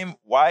time.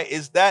 Why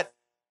is that?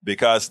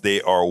 Because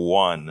they are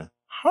one.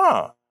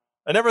 I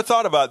never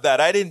thought about that.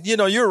 I didn't,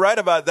 you're right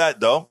about that,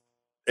 though.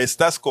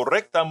 Estás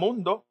correcta,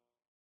 mundo.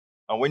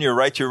 And when you're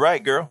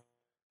right, girl.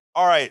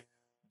 All right.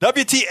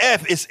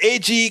 WTF is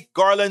AG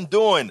Garland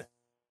doing?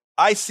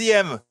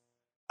 ICM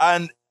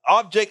and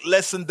object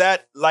lesson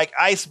that, like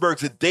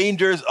icebergs, the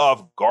dangers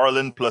of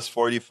Garland plus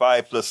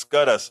 45 plus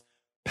Scuddus.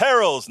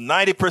 Perils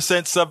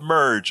 90%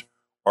 submerged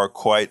are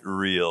quite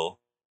real.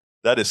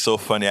 That is so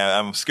funny.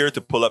 I'm scared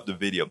to pull up the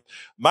video.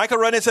 Michael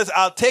Running says,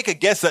 I'll take a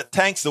guess that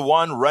Tank's the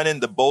one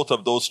running the both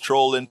of those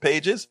trolling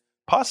pages.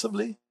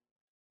 Possibly.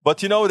 But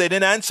they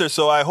didn't answer,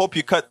 so I hope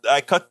you cut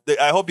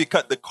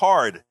the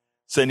card,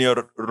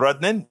 Senor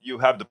Rudnin. You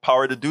have the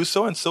power to do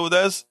so, and so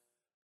does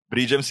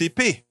Bridge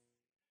MCP.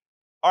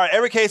 All right,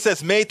 Eric Hayes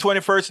says, May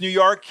 21st, New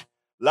York.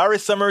 Larry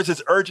Summers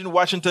is urging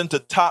Washington to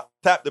tap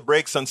the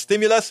brakes on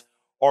stimulus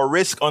or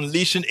risk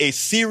unleashing a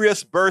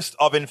serious burst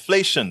of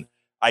inflation.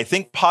 I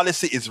think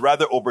policy is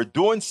rather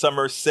overdoing,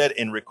 Summers said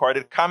in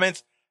recorded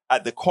comments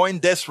at the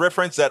CoinDesk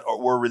reference that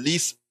were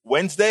released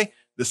Wednesday.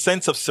 The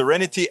sense of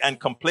serenity and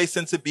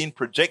complacency being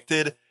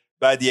projected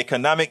by the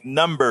economic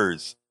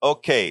numbers.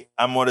 Okay,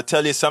 I'm going to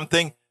tell you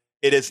something.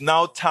 It is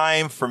now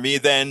time for me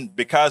then,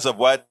 because of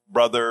what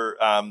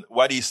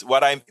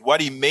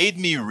he made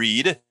me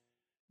read.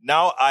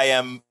 Now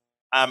I'm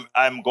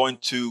going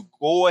to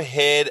go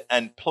ahead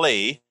and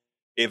play,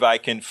 if I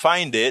can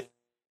find it,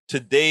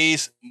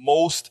 today's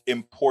most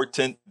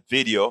important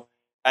video.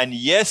 And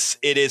yes,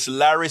 it is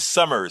Larry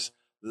Summers.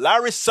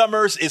 Larry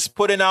Summers is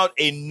putting out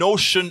a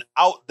notion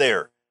out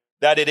there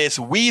that it is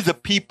we, the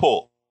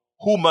people,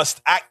 who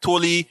must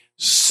actually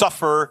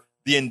suffer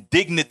the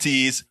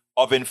indignities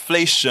of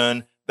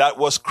inflation that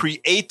was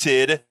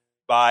created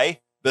by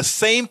the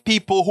same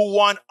people who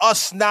want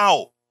us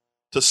now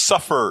to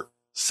suffer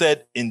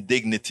said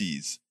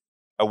indignities.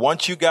 I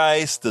want you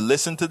guys to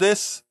listen to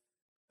this,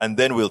 and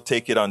then we'll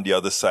take it on the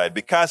other side,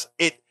 because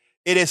it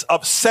is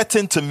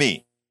upsetting to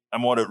me. I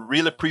want to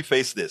really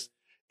preface this.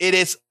 It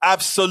is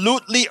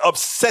absolutely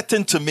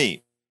upsetting to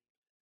me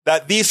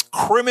that these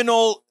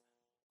criminal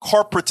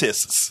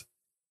corporatists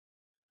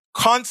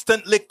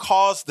constantly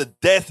cause the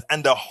death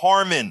and the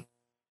harming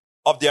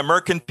of the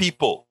American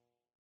people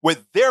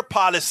with their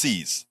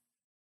policies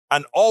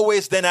and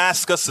always then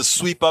ask us to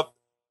sweep up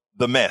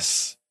the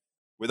mess.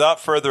 Without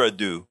further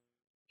ado,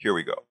 here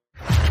we go.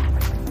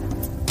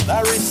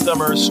 Larry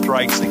Summers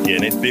strikes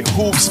again. It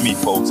behooves me,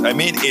 folks. I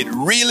mean, it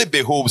really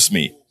behooves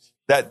me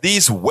that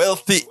these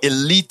wealthy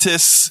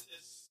elitists,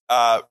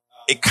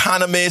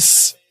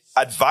 economists,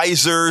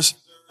 advisors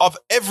of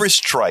every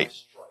stripe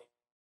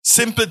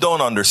simply don't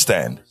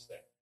understand.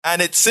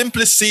 And it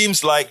simply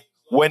seems like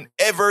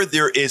whenever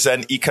there is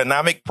an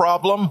economic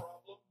problem,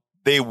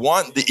 they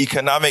want the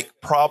economic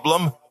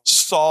problem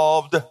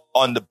solved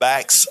on the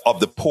backs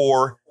of the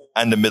poor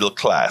and the middle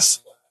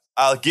class.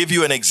 I'll give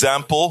you an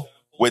example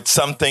with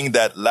something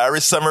that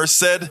Larry Summers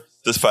said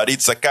to Fareed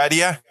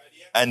Zakaria,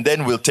 and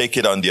then we'll take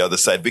it on the other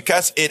side,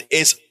 because it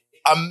is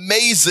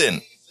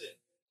amazing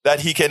that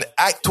he can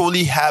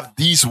actually have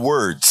these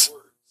words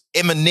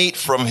emanate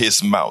from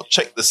his mouth.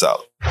 Check this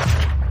out.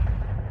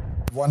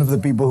 One of the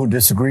people who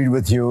disagreed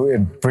with you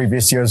in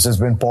previous years has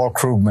been Paul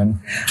Krugman,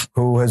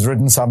 who has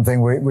written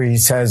something where he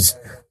says,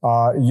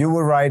 you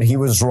were right, he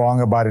was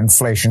wrong about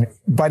inflation.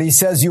 But he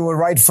says you were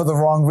right for the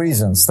wrong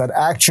reasons, that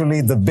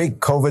actually the big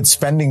COVID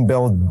spending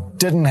bill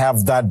didn't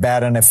have that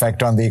bad an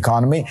effect on the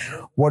economy.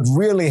 What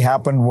really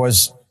happened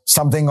was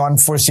something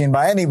unforeseen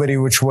by anybody,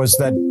 which was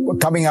that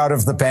coming out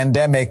of the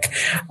pandemic,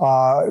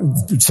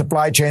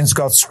 supply chains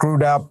got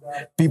screwed up.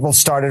 People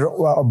started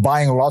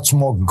buying lots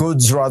more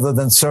goods rather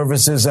than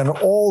services, and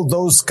all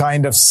those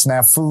kind of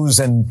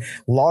snafus and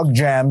log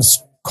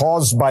jams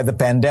caused by the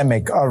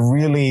pandemic are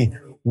really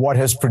what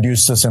has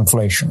produced this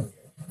inflation.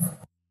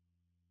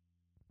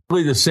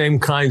 The same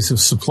kinds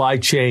of supply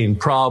chain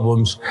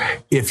problems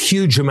if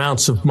huge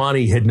amounts of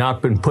money had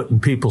not been put in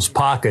people's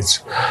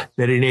pockets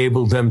that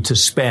enabled them to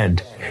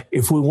spend.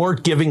 If we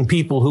weren't giving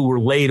people who were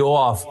laid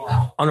off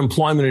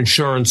unemployment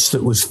insurance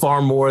that was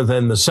far more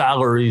than the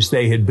salaries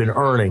they had been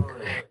earning.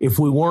 If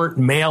we weren't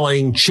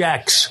mailing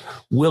checks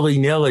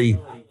willy-nilly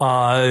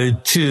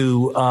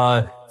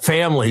to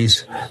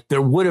families,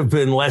 there would have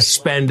been less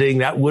spending.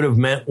 That would have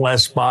meant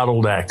less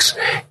bottlenecks.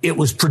 It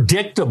was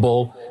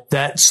predictable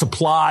that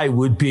supply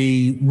would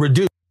be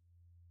reduced.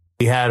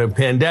 We had a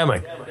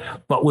pandemic.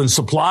 But when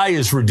supply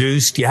is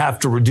reduced, you have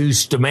to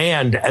reduce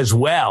demand as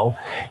well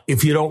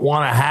if you don't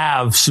want to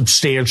have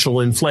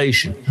substantial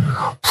inflation.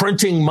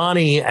 Printing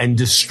money and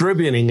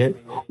distributing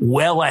it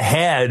well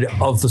ahead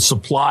of the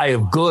supply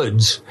of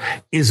goods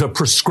is a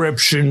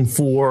prescription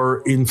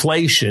for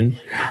inflation.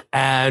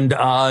 And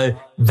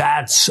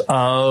that's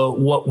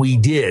what we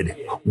did.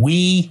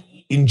 We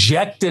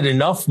injected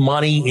enough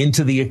money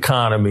into the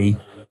economy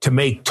to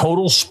make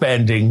total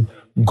spending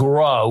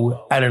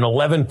grow at an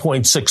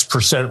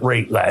 11.6%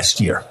 rate last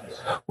year.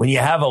 When you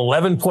have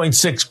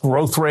 11.6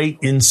 growth rate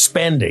in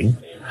spending,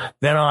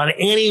 then on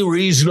any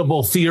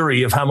reasonable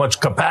theory of how much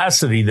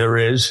capacity there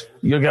is,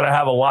 you're going to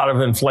have a lot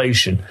of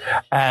inflation.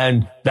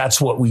 And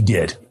that's what we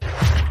did.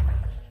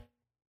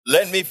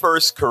 Let me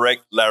first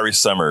correct Larry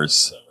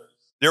Summers.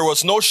 There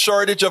was no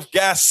shortage of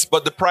gas,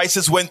 but the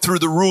prices went through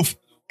the roof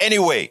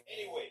anyway.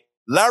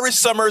 Larry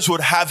Summers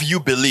would have you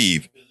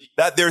believe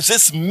that there's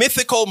this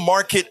mythical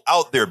market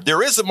out there.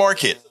 There is a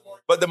market,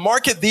 but the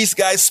market these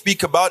guys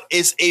speak about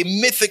is a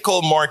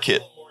mythical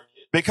market,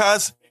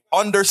 because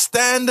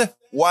understand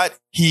what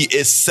he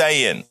is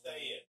saying.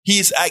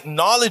 He's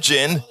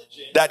acknowledging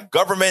that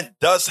government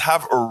does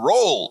have a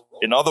role.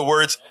 In other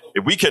words,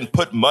 if we can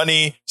put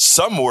money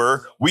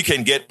somewhere, we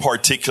can get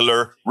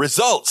particular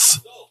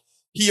results.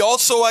 He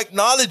also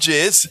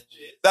acknowledges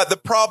that the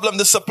problem,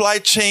 the supply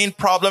chain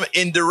problem,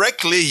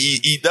 indirectly,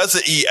 he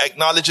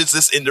acknowledges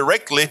this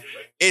indirectly,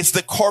 is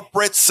the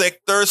corporate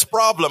sector's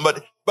problem.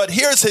 But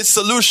here's his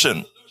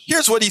solution.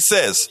 Here's what he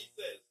says.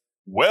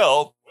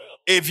 Well,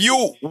 if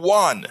you,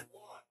 one,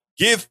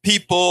 give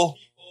people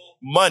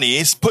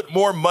money, put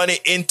more money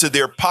into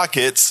their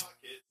pockets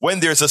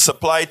when there's a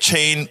supply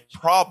chain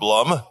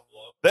problem,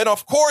 then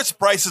of course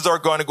prices are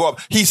going to go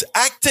up. He's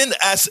acting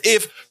as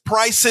if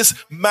prices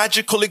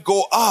magically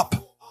go up.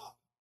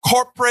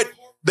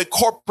 The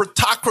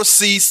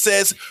corporatocracy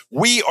says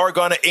we are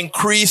going to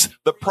increase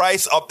the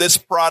price of this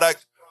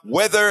product,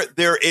 whether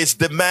there is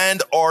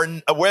demand or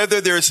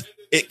whether there's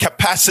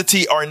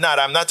capacity or not.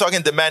 I'm not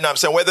talking demand. I'm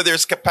saying whether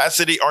there's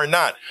capacity or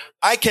not.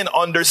 I can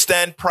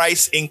understand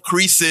price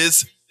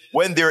increases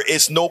when there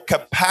is no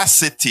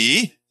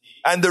capacity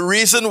And the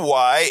reason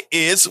why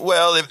is,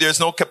 well, if there's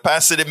no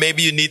capacity,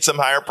 maybe you need some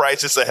higher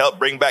prices to help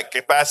bring back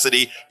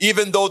capacity,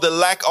 even though the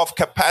lack of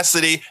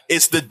capacity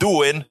is the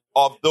doing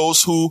of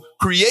those who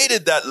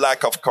created that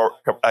lack of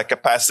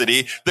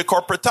capacity, the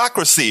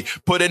corporatocracy,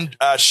 put in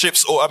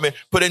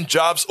put in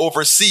jobs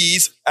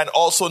overseas, and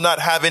also not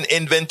having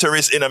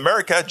inventories in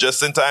America,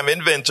 just-in-time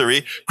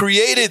inventory,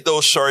 created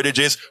those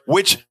shortages,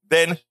 which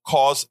then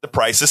caused the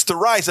prices to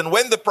rise. And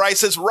when the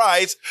prices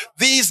rise,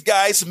 these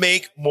guys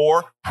make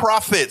more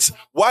profits.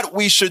 What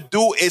we should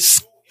do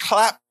is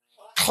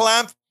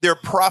clamp their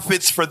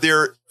profits for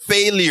their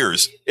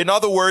failures. In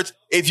other words,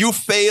 if you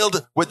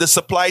failed with the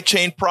supply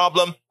chain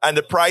problem and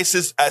the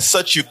prices as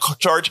such, you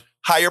charge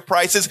higher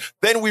prices,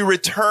 then we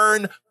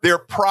return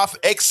their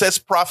excess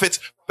profits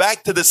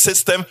back to the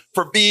system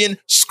for being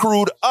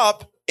screwed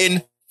up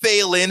in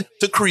failing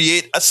to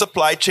create a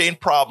supply chain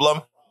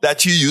problem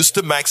that you used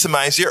to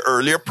maximize your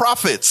earlier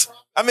profits.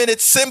 I mean,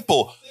 it's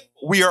simple.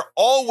 We are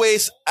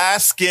always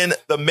asking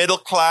the middle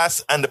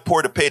class and the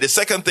poor to pay. The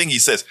second thing he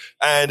says,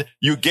 and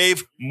you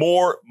gave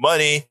more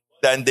money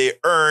than they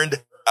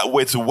earned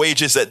with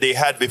wages that they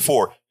had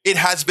before. It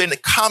has been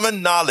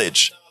common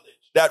knowledge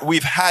that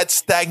we've had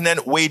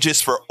stagnant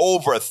wages for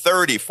over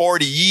 30,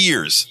 40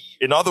 years.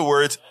 In other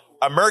words,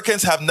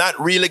 Americans have not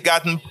really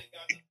gotten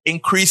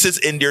increases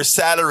in their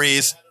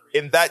salaries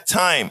in that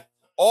time.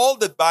 All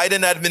the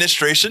Biden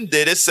administration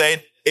did is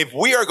saying, if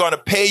we are going to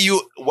pay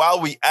you while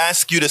we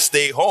ask you to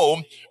stay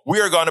home, we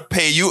are going to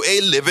pay you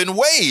a living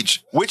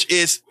wage, which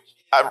is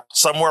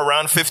somewhere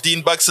around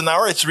 $15 an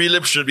hour. It's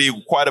really should be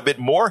quite a bit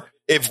more.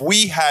 If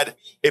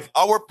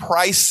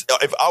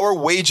our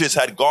wages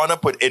had gone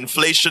up with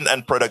inflation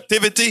and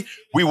productivity,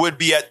 we would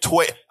be at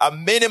a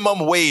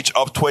minimum wage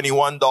of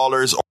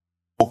 $21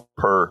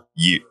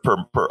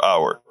 per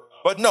hour.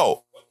 But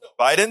no,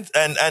 Biden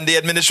and the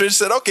administration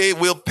said, okay,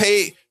 we'll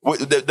pay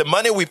the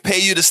money we pay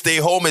you to stay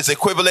home is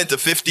equivalent to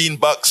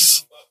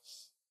 $15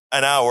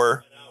 an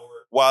hour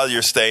while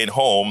you're staying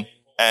home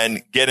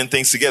and getting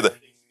things together.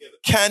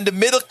 Can the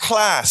middle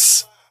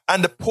class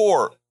and the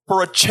poor,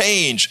 for a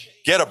change,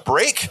 get a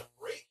break?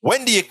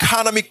 When the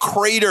economy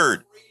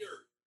cratered,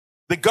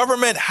 the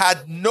government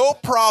had no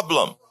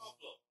problem,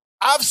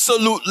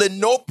 absolutely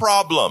no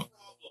problem,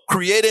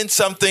 creating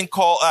something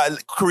called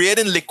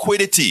creating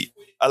liquidity.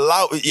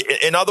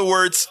 In other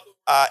words,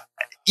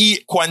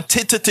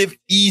 quantitative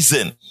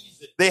easing.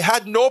 They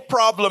had no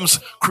problems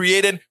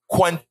creating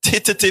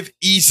quantitative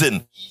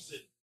easing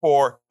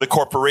for the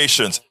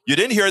corporations. You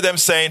didn't hear them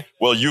saying,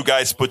 well, you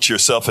guys put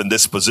yourself in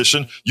this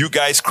position. You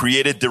guys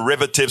created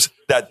derivatives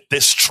that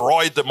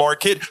destroyed the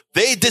market.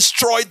 They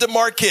destroyed the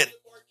market.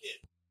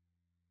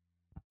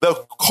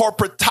 The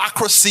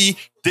corporatocracy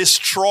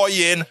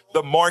destroying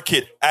the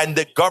market, and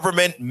the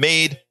government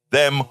made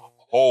them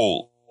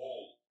whole.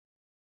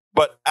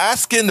 But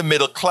asking the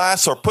middle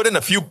class or putting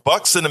a few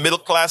bucks in the middle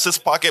class's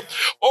pocket,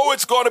 oh,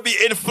 it's going to be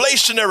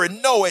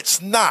inflationary. No, it's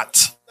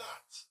not.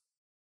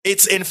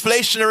 It's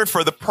inflationary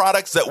for the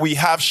products that we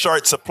have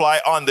short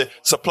supply on, the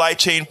supply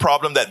chain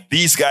problem that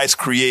these guys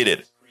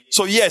created.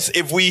 So yes,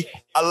 if we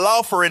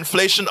allow for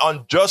inflation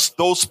on just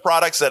those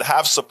products that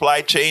have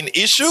supply chain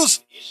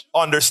issues,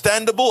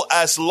 understandable,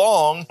 as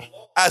long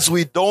as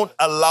we don't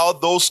allow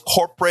those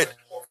corporate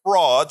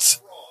frauds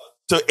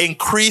to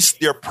increase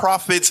their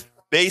profits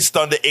based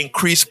on the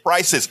increased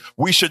prices.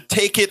 We should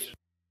take it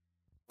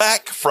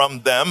back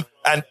from them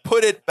and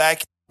put it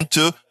back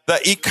into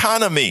the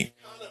economy.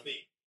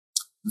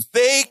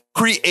 They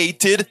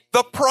created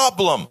the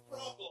problem,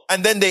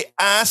 and then they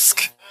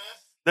ask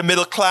the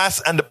middle class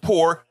and the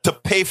poor to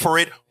pay for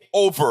it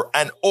over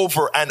and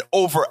over and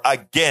over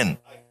again.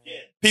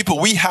 People,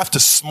 we have to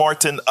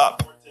smarten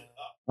up.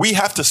 We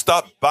have to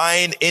stop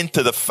buying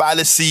into the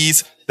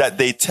fallacies that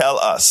they tell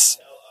us.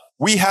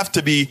 We have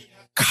to be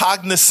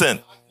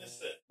cognizant.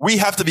 We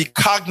have to be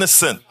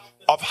cognizant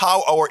of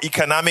how our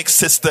economic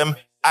system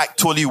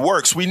actually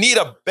works. We need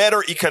a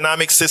better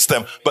economic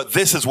system, but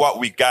this is what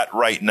we got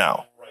right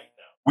now.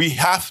 We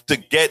have to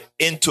get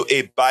into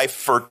a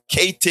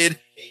bifurcated,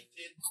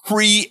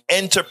 free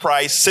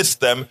enterprise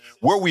system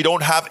where we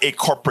don't have a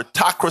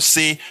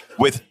corporatocracy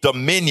with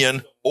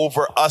dominion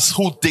over us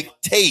who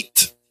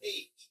dictate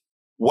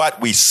what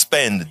we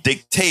spend,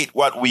 dictate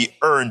what we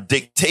earn,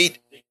 dictate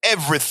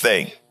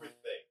everything.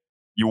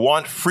 You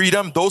want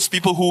freedom? Those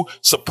people who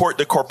support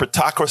the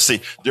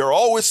corporatocracy, they're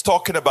always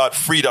talking about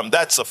freedom.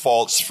 That's a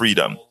false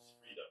freedom.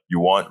 You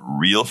want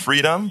real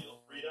freedom?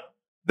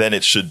 Then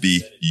it should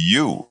be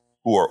you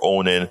who are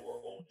owning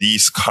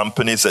these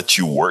companies that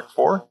you work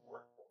for.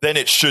 Then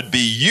it should be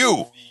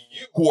you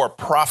who are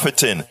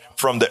profiting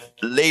from the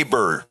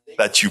labor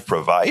that you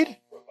provide.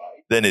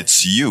 Then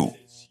it's you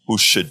who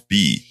should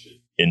be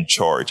in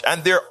charge.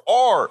 And there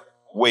are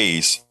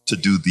ways to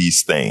do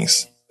these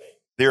things.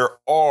 There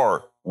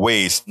are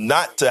ways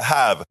not to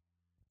have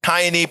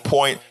tiny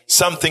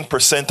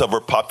something% of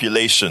our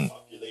population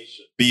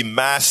be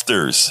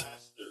masters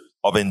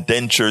of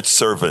indentured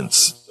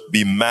servants,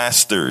 be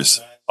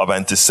masters of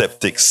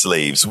antiseptic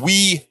slaves.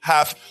 We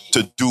have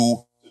to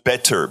do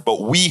better,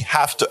 but we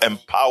have to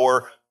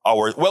empower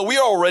we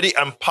are already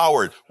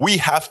empowered. We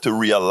have to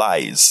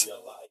realize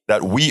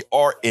that we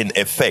are in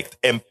effect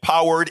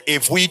empowered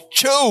if we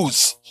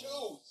choose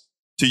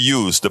to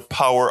use the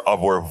power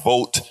of our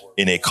vote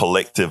in a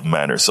collective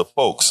manner. So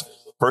folks,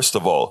 first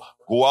of all,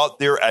 go out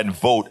there and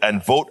vote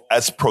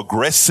as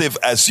progressive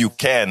as you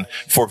can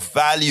for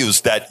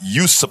values that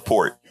you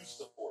support.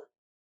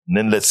 And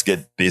then let's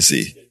get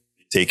busy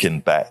taking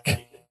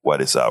back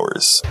what is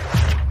ours.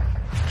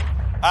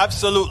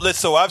 Absolutely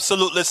so.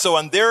 Absolutely so.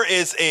 And there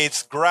is a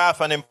graph,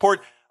 an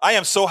important. I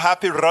am so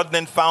happy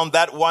Rodnan found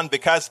that one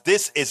because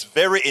this is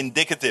very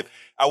indicative.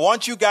 I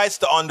want you guys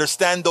to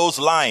understand those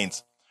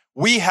lines.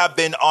 We have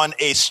been on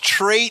a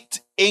straight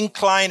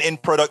incline in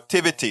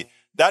productivity.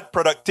 That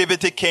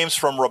productivity comes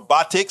from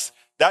robotics.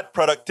 That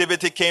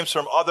productivity comes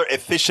from other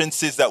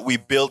efficiencies that we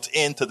built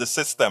into the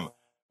system,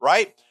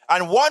 right?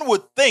 And one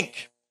would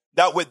think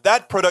that with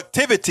that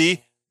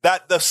productivity,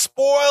 that the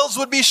spoils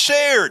would be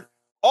shared.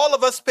 All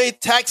of us pay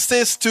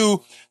taxes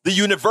to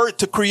the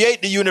to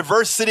create the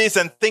universities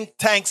and think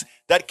tanks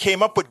that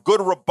came up with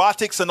good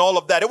robotics and all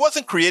of that. It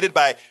wasn't created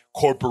by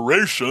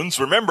corporations.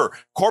 Remember,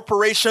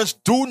 corporations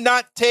do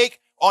not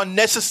take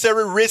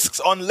unnecessary risks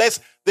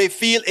unless they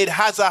feel it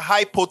has a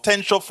high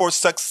potential for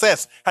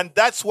success. And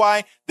that's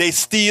why they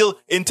steal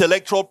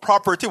intellectual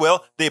property.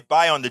 Well, they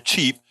buy on the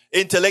cheap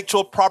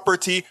intellectual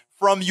property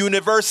from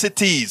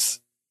universities.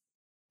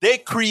 They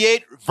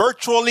create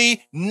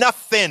virtually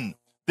nothing.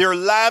 Their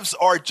labs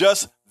are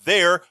just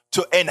there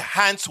to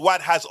enhance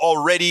what has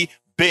already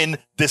been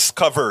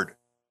discovered,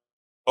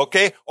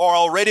 okay, or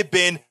already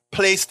been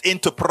placed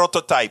into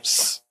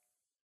prototypes.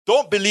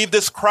 Don't believe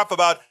this crap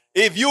about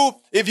if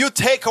you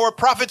take our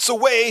profits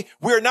away,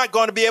 we're not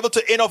going to be able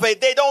to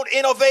innovate. They don't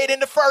innovate in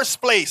the first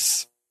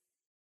place.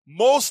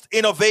 Most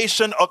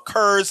innovation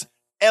occurs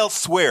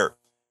elsewhere.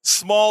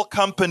 Small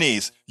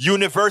companies,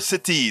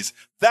 universities,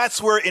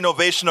 that's where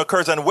innovation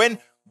occurs. And when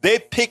they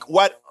pick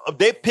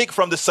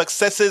from the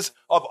successes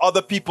of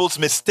other people's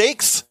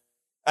mistakes,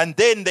 and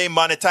then they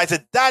monetize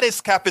it. That is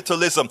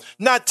capitalism,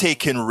 not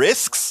taking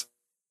risks.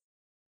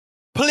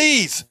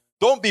 Please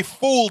don't be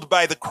fooled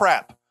by the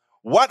crap.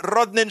 What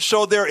Rodnan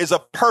showed there is a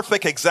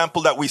perfect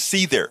example that we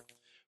see there.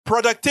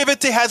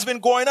 Productivity has been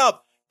going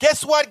up.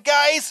 Guess what,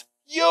 guys?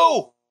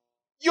 You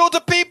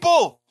the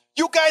people.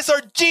 You guys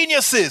are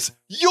geniuses.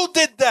 You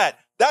did that.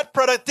 That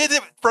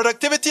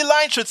productivity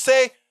line should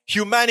say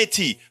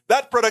humanity.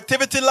 That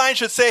productivity line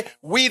should say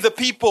we the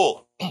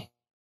people.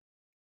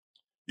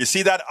 You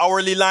see that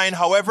hourly line,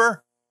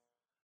 however?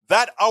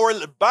 That hour,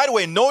 by the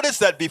way, notice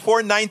that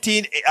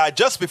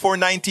just before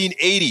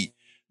 1980,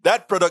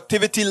 that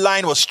productivity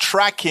line was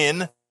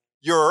tracking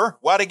your,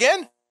 what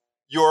again?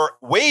 Your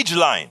wage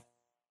line.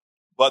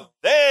 But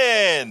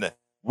then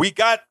we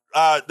got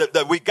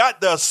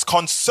the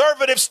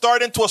conservatives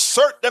starting to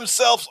assert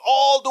themselves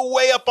all the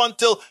way up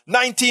until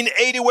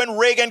 1980 when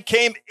Reagan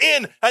came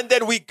in. And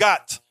then we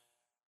got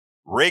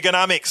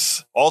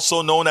Reaganomics,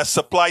 also known as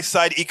supply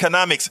side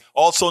economics,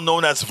 also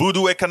known as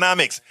voodoo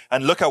economics.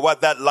 And look at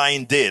what that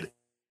line did.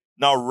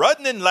 Now,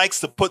 Rodnan likes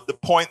to put the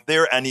point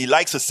there, and he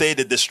likes to say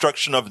the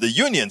destruction of the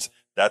unions.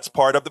 That's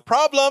part of the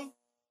problem.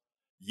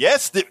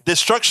 Yes, the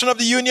destruction of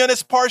the union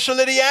is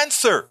partially the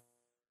answer.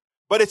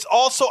 But it's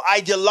also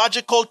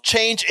ideological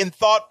change in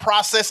thought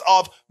process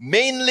of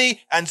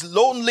mainly and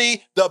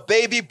lonely the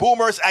baby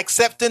boomers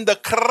accepting the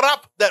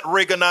crap that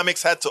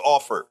Reaganomics had to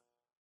offer.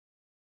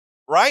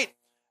 Right?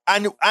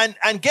 And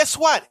guess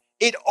what?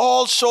 It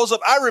all shows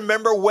up. I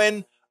remember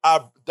when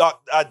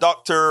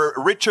Dr.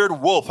 Richard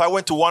Wolff, I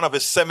went to one of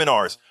his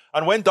seminars,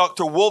 and when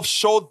Dr. Wolff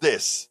showed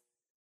this,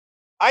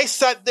 I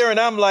sat there and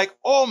I'm like,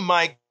 oh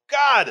my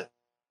God.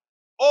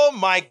 Oh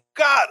my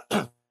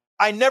God.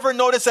 I never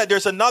noticed that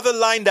there's another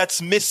line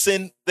that's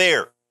missing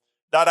there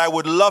that I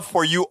would love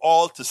for you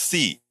all to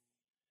see.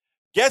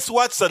 Guess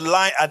what's the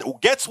line? And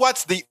guess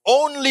what's the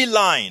only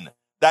line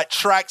that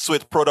tracks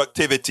with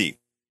productivity?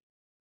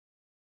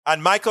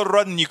 And Michael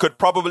Rodnan, you could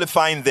probably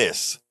find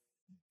this.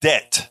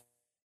 Debt.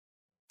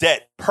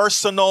 Debt.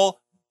 Personal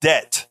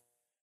debt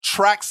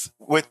tracks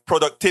with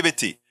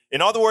productivity.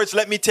 In other words,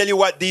 let me tell you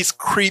what these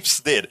creeps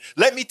did.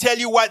 Let me tell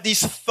you what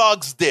these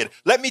thugs did.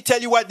 Let me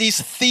tell you what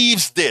these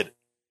thieves did.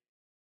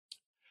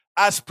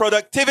 As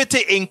productivity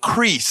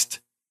increased,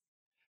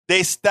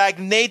 they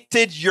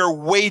stagnated your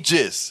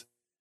wages,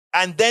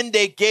 and then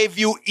they gave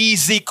you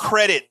easy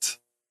credit.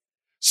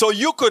 So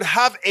you could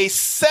have a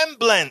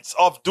semblance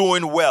of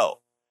doing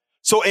well.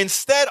 So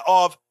instead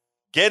of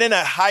getting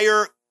a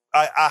higher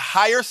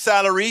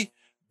salary,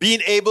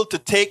 being able to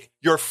take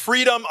your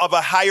freedom of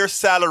a higher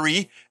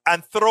salary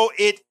and throw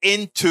it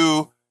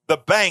into the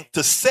bank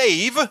to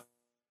save,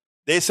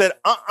 they said,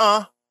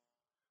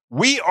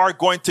 we are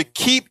going to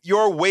keep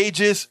your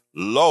wages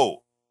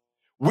low.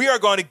 We are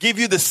going to give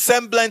you the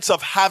semblance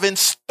of having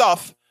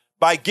stuff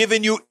by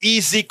giving you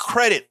easy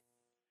credit.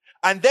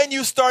 And then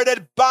you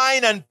started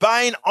buying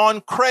on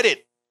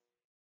credit.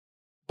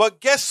 But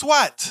guess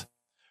what?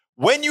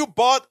 When you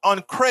bought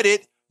on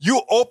credit,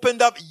 you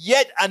opened up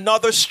yet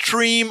another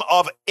stream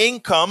of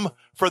income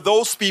for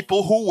those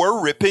people who were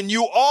ripping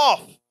you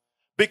off.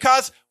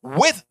 Because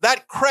with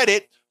that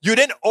credit, you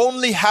didn't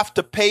only have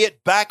to pay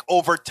it back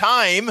over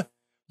time,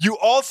 you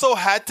also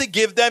had to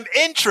give them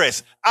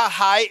interest, a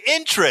high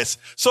interest.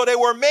 So they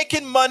were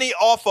making money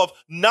off of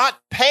not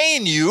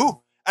paying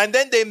you, and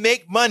then they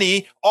make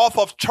money off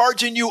of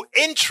charging you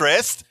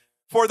interest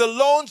for the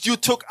loans you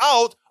took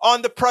out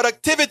on the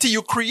productivity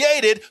you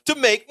created to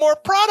make more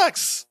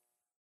products.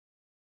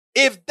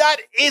 If that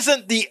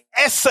isn't the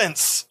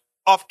essence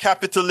of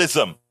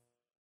capitalism,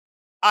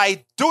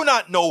 I do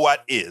not know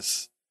what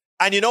is.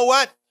 And you know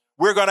what?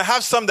 We're going to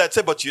have some that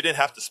say, but you didn't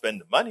have to spend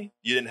the money.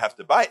 You didn't have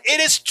to buy it. It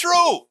is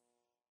true.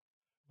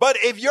 But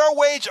if your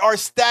wage are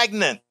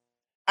stagnant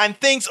and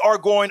things are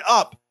going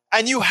up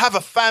and you have a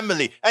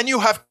family and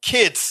you have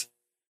kids,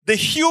 the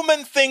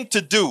human thing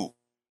to do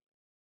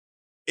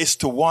is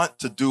to want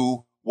to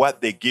do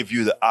what they give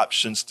you the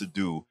options to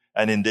do.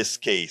 And in this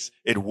case,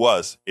 it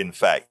was, in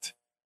fact,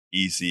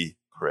 easy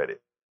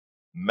credit.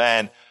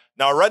 Man.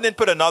 Now, Rudnin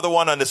put another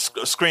one on the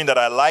screen that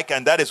I like,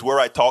 and that is where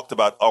I talked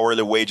about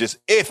hourly wages.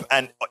 If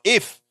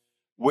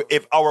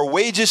our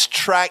wages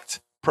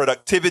tracked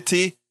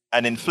productivity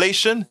and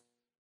inflation,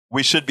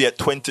 we should be at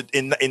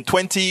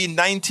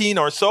 2019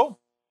 or so.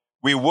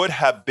 We would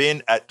have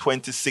been at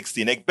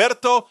 2016.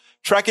 Egberto,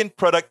 tracking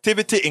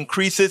productivity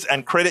increases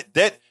and credit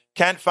debt.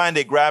 Can't find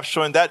a graph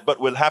showing that, but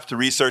we'll have to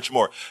research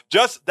more.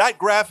 Just that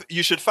graph,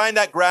 you should find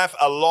that graph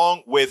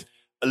along with,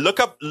 look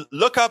up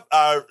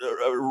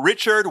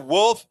Richard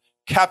Wolff,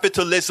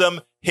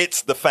 Capitalism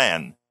Hits the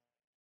Fan.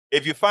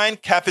 If you find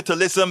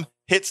Capitalism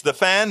Hits the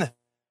Fan,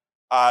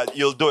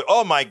 you'll do it.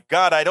 Oh my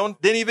God,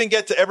 didn't even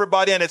get to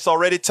everybody and it's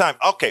already time.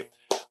 Okay,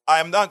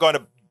 I'm not going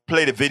to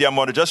play the video. I'm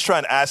going to just try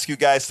and ask you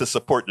guys to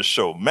support the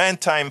show. Man,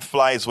 time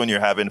flies when you're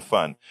having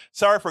fun.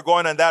 Sorry for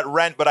going on that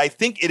rant, but I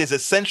think it is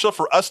essential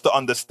for us to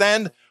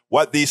understand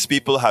what these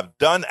people have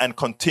done and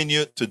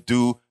continue to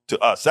do to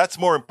us. That's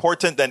more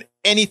important than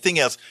anything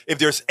else. If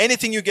there's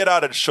anything you get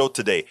out of the show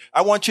today,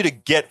 I want you to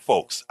get,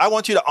 folks. I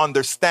want you to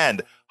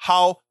understand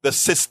how the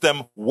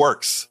system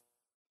works.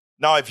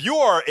 Now, if you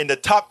are in the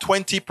top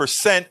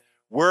 20%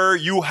 where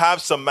you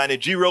have some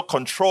managerial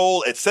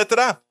control,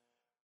 etc.,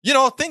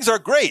 things are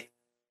great.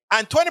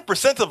 And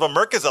 20% of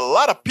America is a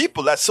lot of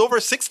people. That's over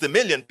 60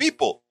 million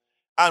people.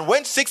 And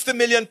when 60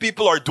 million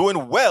people are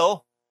doing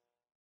well,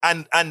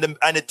 and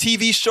the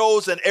TV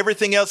shows and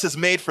everything else is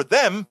made for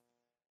them,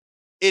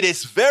 it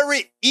is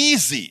very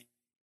easy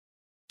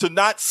to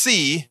not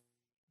see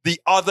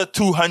the other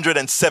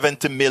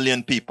 270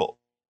 million people.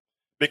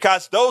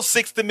 Because those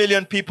 60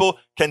 million people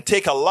can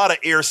take a lot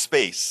of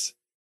airspace.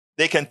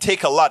 They can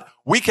take a lot.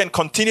 We can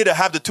continue to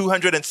have the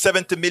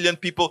 270 million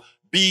people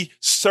be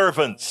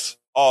servants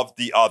of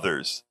the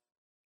others.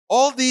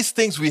 All these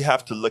things we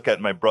have to look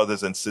at, my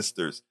brothers and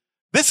sisters.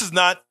 This is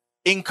not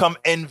income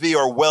envy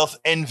or wealth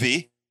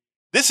envy.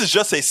 This is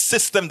just a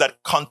system that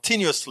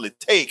continuously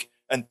take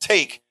and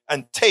take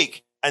and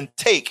take and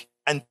take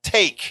and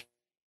take.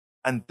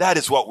 And that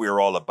is what we're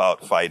all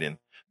about fighting.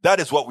 That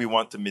is what we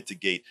want to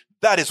mitigate.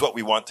 That is what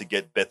we want to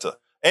get better.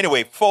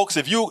 Anyway, folks,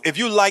 if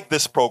you like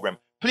this program,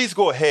 please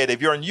go ahead.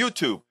 If you're on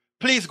YouTube,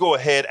 please go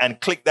ahead and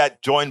click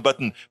that join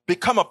button.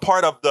 Become a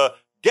part of the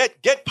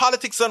Get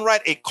Politics Done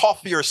Right, a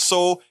coffee or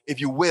so,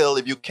 if you will,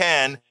 if you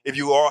can, if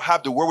you all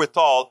have the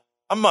wherewithal,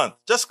 a month.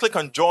 Just click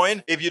on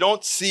join. If you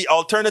don't see,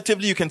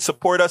 alternatively, you can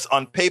support us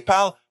on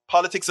PayPal,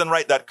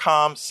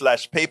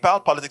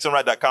 politicsdoneright.com/PayPal,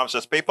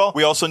 politicsdoneright.com/PayPal.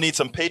 We also need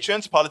some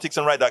patrons,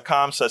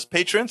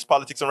 politicsdoneright.com/patrons,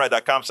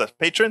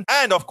 politicsdoneright.com/patron.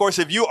 And of course,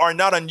 if you are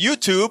not on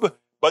YouTube,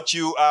 but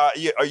you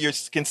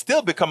can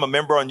still become a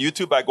member on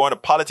YouTube by going to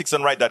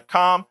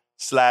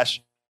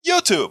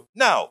politicsdoneright.com/YouTube.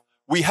 Now,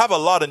 we have a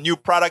lot of new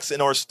products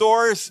in our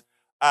stores.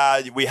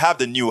 We have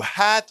the new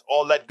hat,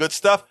 all that good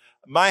stuff.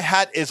 My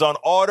hat is on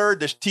order.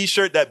 The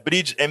t-shirt that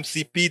Bridge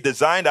MCP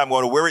designed, I'm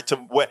going to wear it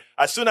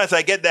as soon as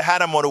I get the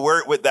hat, I'm going to wear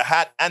it with the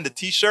hat and the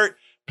t-shirt.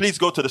 Please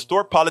go to the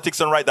store,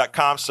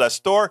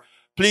 politicsdoneright.com/store.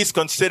 Please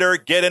consider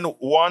getting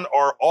one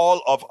or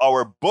all of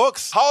our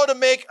books. How to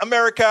Make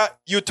America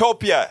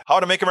Utopia. How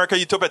to Make America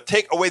Utopia.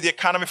 Take away the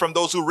economy from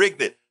those who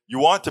rigged it. You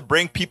want to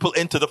bring people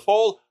into the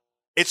fold?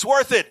 It's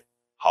worth it.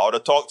 How to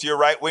Talk to Your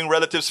Right-Wing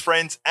Relatives,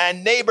 Friends,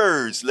 and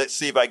Neighbors. Let's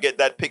see if I get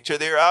that picture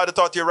there. How to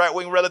Talk to Your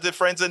Right-Wing Relatives,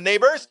 Friends, and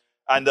Neighbors.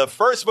 And the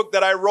first book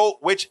that I wrote,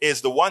 which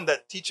is the one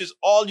that teaches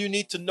all you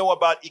need to know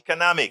about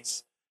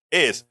economics,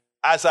 is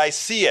As I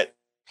See It,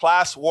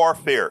 Class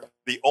Warfare,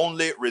 the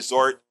Only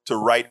Resort to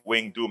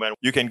Right-Wing Doom. And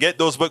you can get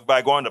those books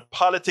by going to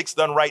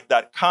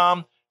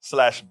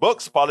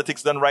politicsdoneright.com/books,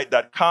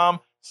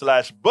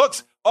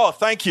 politicsdoneright.com/books. Oh,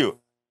 thank you.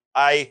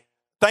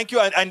 Thank you,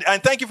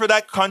 and thank you for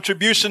that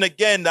contribution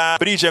again,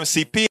 Bridge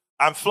MCP.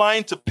 I'm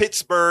flying to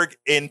Pittsburgh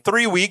in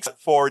 3 weeks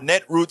for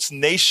Netroots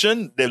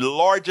Nation, the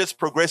largest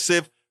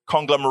progressive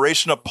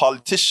conglomeration of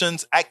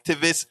politicians,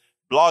 activists,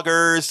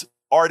 bloggers,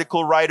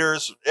 article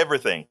writers,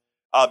 everything.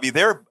 I'll be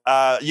there.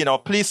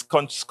 Please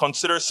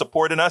consider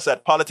supporting us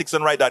at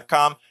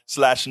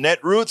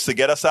politicsdoneright.com/netroots to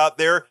get us out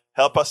there.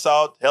 Help us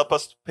out. Help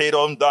us pay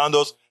down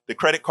the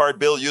credit card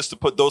bill used to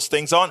put those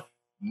things on.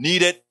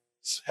 Need it.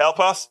 Help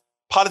us.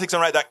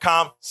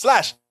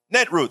 politicsdoneright.com/netroots.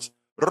 Netroots.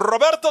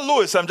 Roberto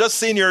Luis, I'm just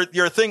seeing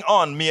your thing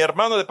on. Mi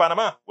hermano de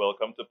Panama.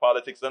 Welcome to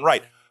Politics Done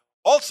Right.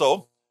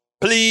 Also,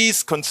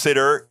 please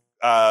consider,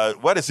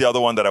 what is the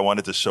other one that I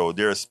wanted to show?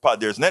 There's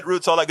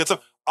Netroots, all that good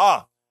stuff.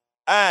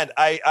 And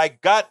I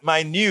got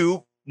my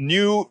new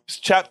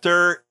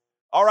chapter.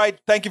 All right,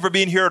 thank you for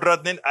being here,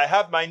 Radnin. I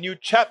have my new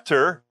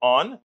chapter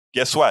on,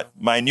 guess what?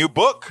 My new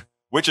book,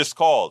 which is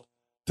called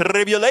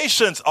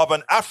Tribulations of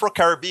an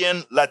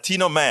Afro-Caribbean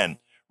Latino Man.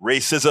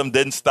 Racism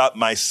Didn't Stop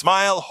My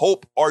Smile,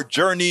 Hope, or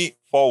Journey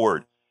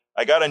Forward.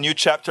 I got a new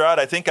chapter out.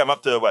 I think I'm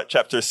up to,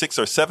 chapter 6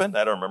 or 7?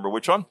 I don't remember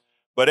which one.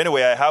 But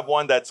anyway, I have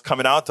one that's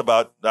coming out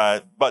about,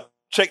 but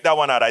check that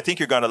one out. I think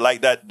you're going to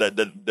like that,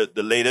 the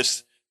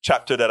latest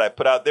chapter that I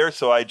put out there.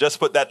 So I just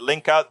put that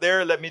link out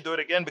there. Let me do it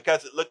again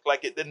because it looked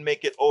like it didn't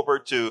make it over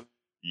to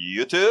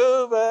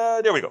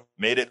YouTube. There we go.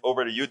 Made it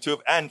over to YouTube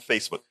and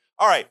Facebook.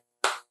 All right.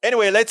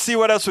 Anyway, let's see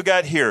what else we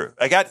got here.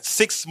 I got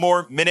 6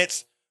 more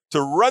minutes to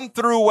run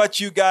through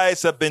what you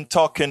guys have been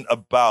talking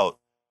about.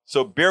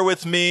 So bear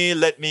with me.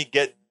 Let me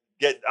get,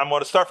 I'm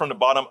going to start from the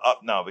bottom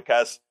up now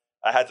because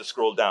I had to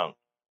scroll down.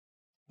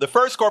 The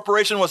first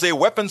corporation was a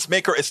weapons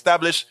maker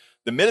established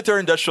the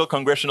Military-Industrial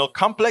Congressional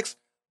Complex.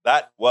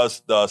 That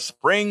was the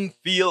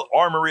Springfield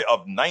Armory of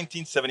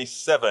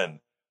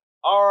 1977.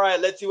 All right,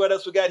 let's see what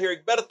else we got here.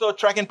 Egberto,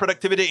 tracking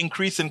productivity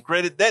increase in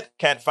credit debt.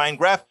 Can't find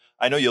graph.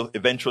 I know you'll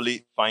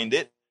eventually find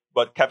it,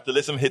 but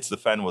Capitalism Hits the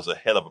Fan was a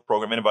hell of a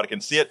program. Anybody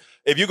can see it.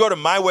 If you go to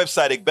my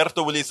website,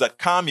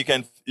 egbertowillies.com,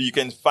 you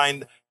can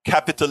find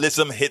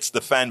Capitalism Hits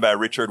the Fan by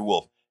Richard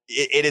Wolff.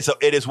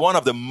 It is one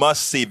of the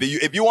must-see.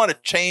 If you want to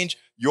change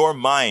your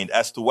mind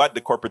as to what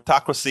the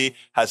corporatocracy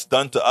has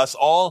done to us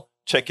all,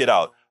 check it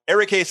out.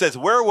 Eric Hay says,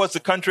 where was the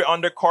country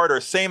under Carter?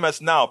 Same as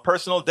now.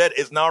 Personal debt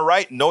is now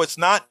right. No, it's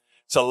not.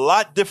 It's a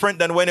lot different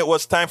than when it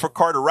was time for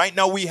Carter. Right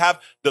now, we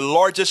have the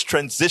largest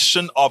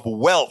transition of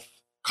wealth.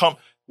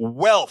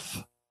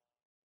 Wealth.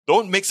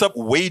 Don't mix up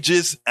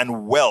wages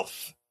and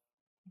wealth.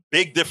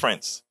 Big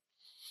difference.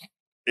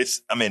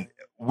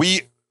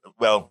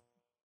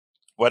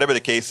 Whatever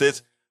the case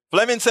is.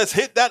 Fleming says,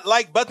 hit that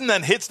like button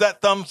and hits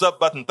that thumbs up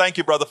button. Thank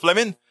you, brother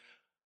Fleming.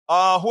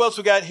 Who else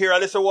we got here?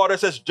 Alyssa Waters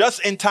says,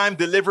 just in time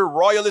delivery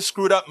royally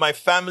screwed up my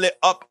family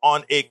up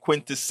on a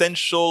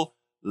quintessential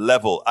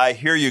level. I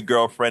hear you,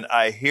 girlfriend.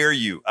 I hear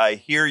you.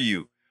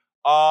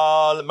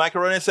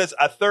 Michael Ronan says,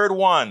 a third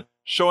one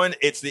showing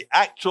it's the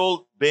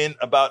actual been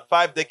about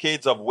 5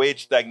 decades of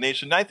wage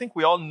stagnation. I think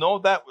we all know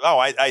that. Oh,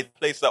 I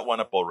placed that one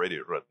up already,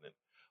 Rudnin.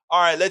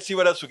 All right, let's see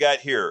what else we got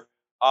here.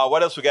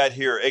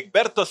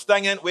 Egberto,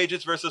 stagnant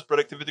wages versus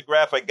productivity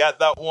graph. I got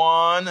that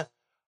one.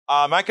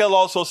 Michael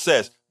also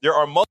says, there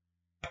are multiple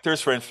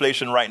factors for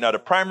inflation right now. The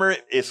primary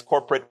is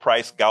corporate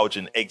price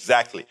gouging.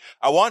 Exactly.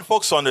 I want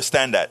folks to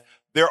understand that.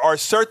 There are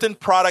certain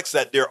products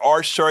that there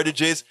are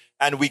shortages,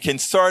 and we can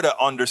sort of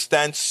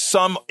understand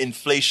some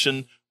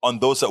inflation on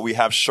those that we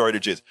have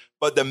shortages.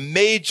 But the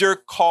major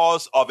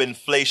cause of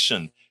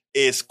inflation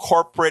is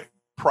corporate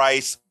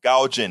price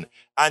gouging.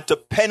 And to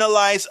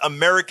penalize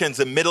Americans,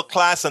 the middle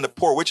class and the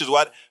poor, which is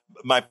what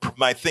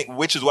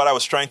which is what I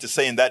was trying to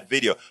say in that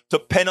video, to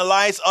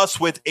penalize us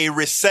with a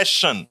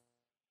recession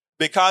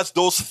because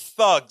those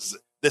thugs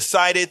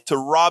decided to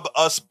rob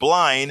us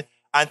blind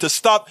and to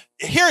stop.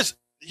 Here's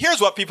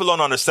what people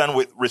don't understand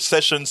with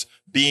recessions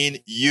being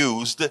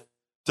used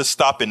to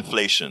stop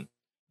inflation,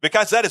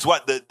 because that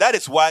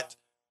is what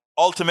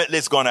ultimately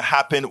is going to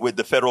happen with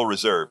the Federal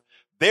Reserve.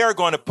 They are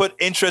going to put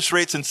interest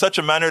rates in such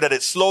a manner that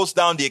it slows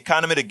down the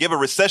economy to give a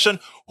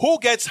recession. Who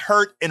gets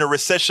hurt in a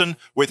recession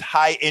with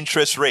high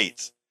interest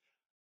rates?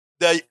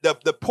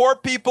 The poor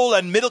people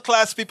and middle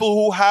class people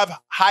who have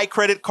high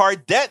credit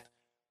card debt.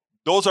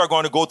 Those are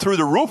going to go through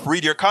the roof.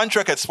 Read your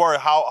contract as far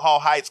as how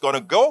high it's going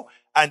to go.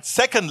 And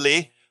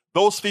secondly,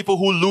 those people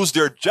who lose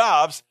their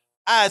jobs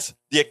as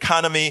the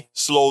economy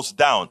slows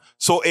down.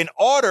 So in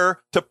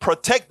order to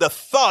protect the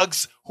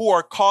thugs who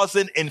are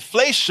causing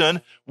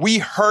inflation, we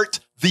hurt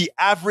the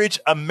average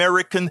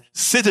American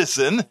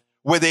citizen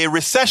with a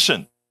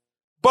recession.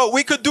 But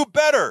we could do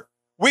better.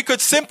 We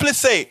could simply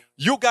say,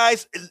 you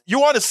guys, you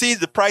want to see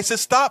the prices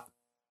stop?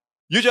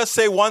 You just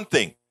say one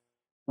thing.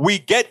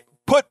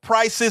 Put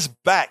prices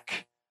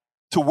back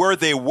to where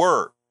they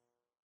were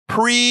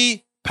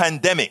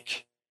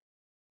pre-pandemic.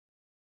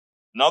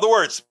 In other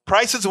words,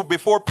 prices were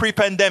before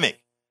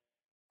pre-pandemic.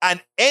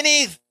 And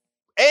any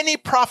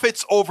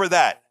profits over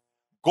that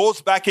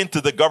goes back into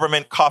the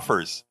government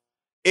coffers.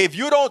 If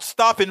you don't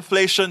stop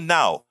inflation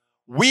now,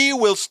 we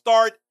will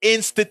start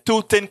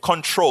instituting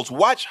controls.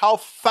 Watch how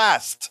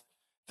fast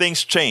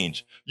things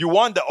change. You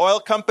want the oil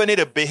company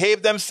to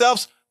behave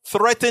themselves?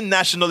 Threaten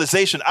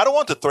nationalization. I don't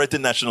want to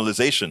threaten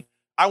nationalization.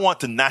 I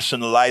want to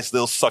nationalize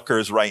those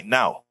suckers right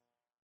now.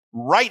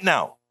 Right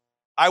now.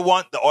 I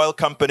want the oil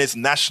companies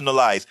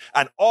nationalized,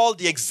 and all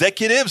the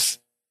executives,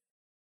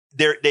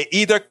 they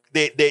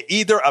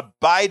either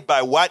abide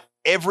by what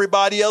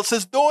everybody else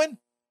is doing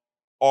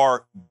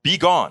or be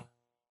gone.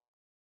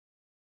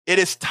 It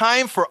is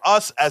time for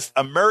us as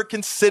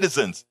American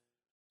citizens,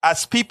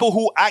 as people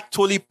who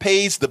actually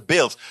pays the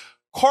bills.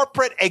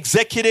 Corporate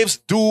executives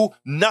do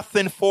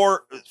nothing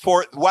for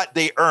what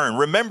they earn.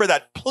 Remember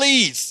that.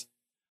 Please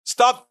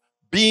stop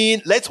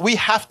we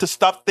have to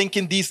stop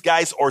thinking these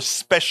guys are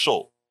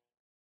special.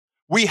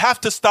 We have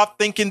to stop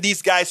thinking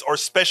these guys are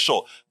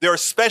special. Their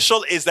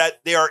special is that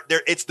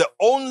it's the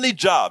only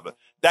job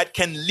that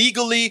can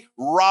legally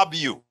rob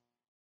you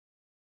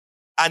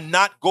and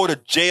not go to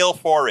jail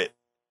for it.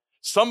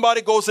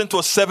 Somebody goes into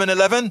a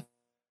 7-Eleven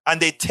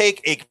and they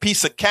take a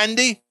piece of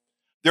candy,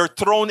 they're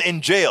thrown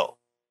in jail.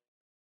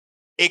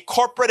 A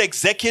corporate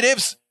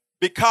executives,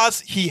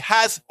 because he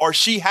has or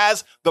she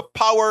has the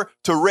power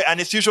to, and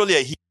it's usually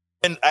he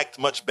can act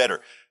much better.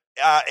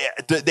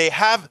 They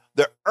have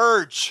the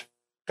urge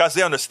because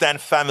they understand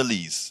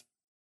families,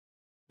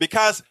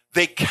 because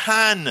they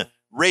can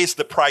raise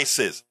the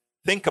prices.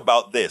 Think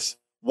about this.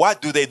 What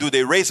do?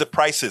 They raise the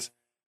prices.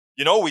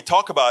 You know, we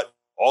talk about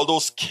all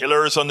those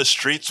killers on the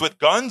streets with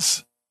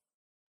guns.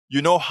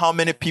 You know how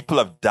many people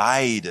have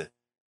died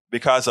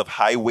because of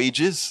high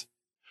wages?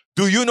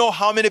 Do you know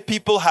how many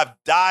people have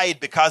died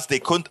because they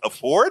couldn't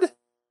afford?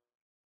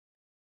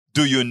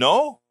 Do you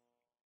know?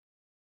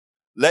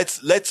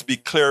 Let's be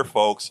clear,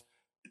 folks.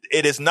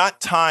 It is not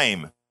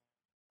time.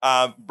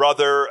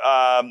 Brother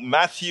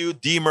Matthew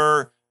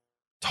Deemer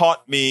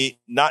taught me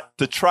not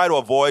to try to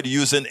avoid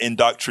using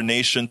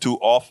indoctrination too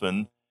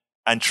often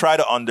and try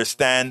to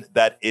understand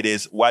that it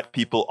is what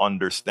people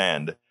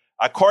understand.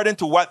 According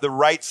to what the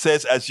right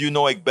says, as you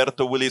know,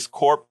 Egberto Willis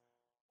Corp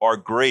are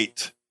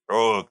great.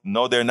 Oh,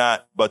 no, they're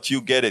not. But you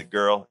get it,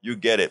 girl. You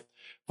get it.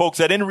 Folks,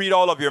 I didn't read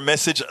all of your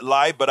message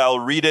live, but I'll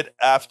read it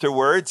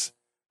afterwards.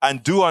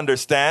 And do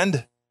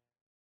understand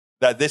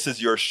that this is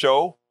your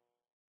show.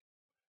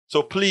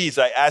 So please,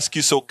 I ask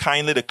you so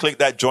kindly to click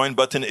that join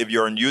button if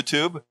you're on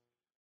YouTube.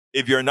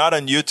 If you're not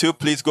on YouTube,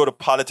 please go to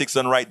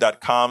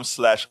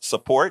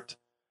politicsdoneright.com/support,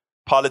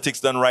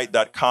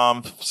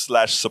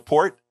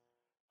 politicsdoneright.com/support,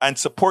 and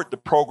support the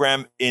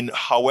program in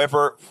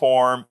however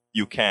form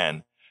you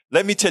can.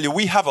 Let me tell you,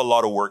 we have a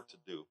lot of work to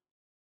do.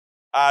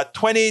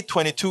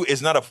 2022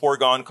 is not a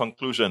foregone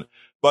conclusion,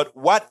 but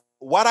what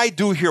I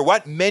do here,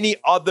 what many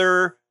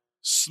other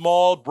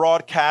small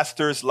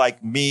broadcasters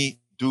like me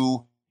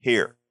do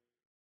here,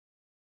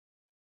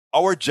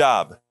 our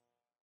job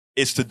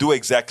is to do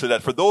exactly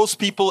that. For those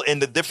people in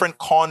the different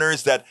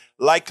corners that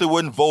likely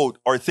wouldn't vote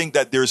or think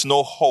that there's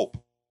no hope,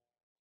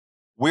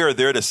 we are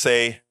there to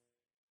say,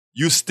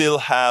 you still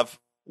have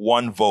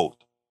one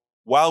vote.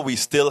 While we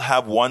still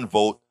have one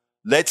vote,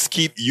 let's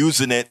keep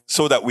using it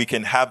so that we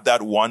can have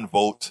that one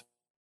vote,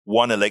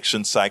 one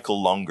election cycle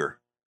longer.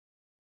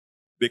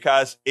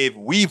 Because if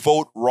we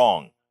vote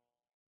wrong,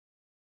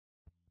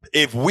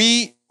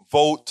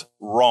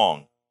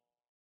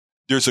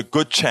 there's a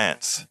good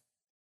chance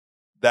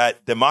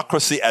that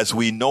democracy as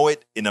we know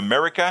it in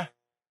America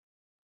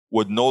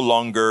would no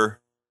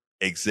longer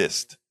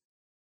exist.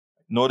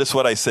 Notice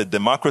what I said,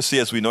 democracy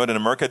as we know it in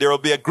America. There will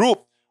be a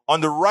group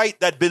on the right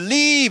that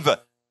believe,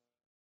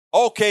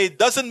 okay, it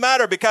doesn't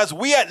matter because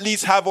we at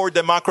least have our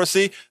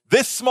democracy.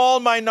 This small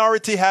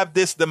minority have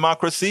this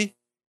democracy.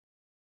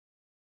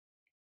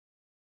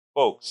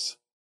 Folks,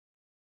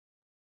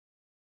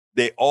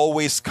 they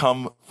always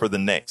come for the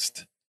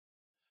next.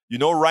 You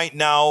know, right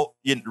now,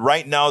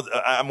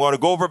 I'm going to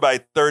go over by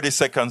 30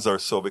 seconds or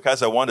so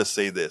because I want to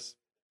say this.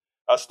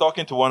 I was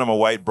talking to one of my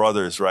white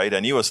brothers, right?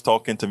 And he was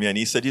talking to me and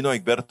he said, you know,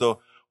 Egberto,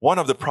 one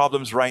of the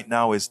problems right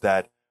now is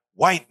that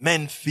white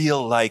men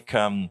feel like,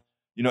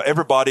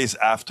 everybody's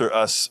after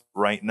us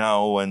right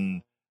now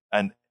and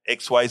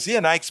XYZ.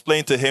 And I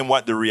explained to him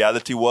what the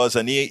reality was.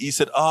 And he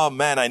said, oh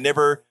man, I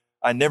never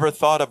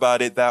thought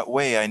about it that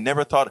way. I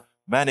never thought,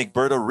 man,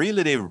 Egberto,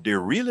 really, they're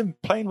really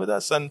playing with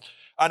us. And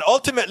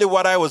ultimately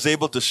what I was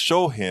able to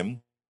show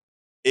him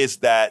is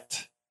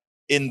that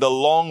in the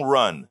long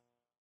run,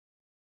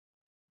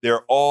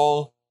 they're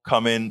all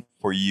coming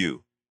for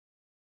you.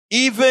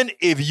 Even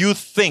if you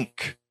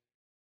think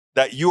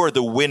that you are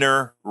the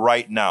winner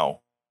right now,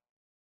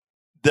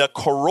 the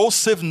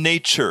corrosive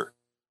nature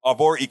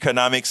of our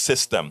economic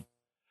system,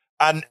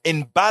 an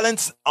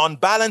unbalanced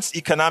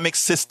economic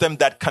system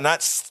that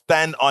cannot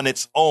stand on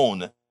its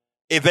own,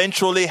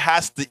 eventually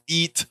has to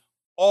eat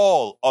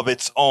all of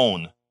its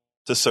own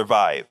to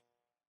survive.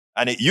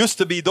 And it used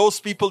to be those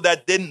people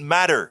that didn't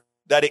matter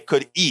that it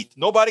could eat.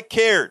 Nobody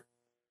cared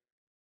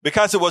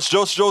because it was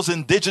just those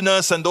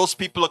indigenous and those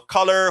people of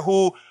color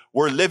who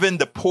were living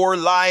the poor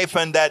life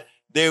and that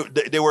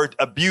they were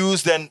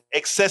abused and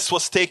excess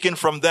was taken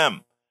from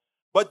them.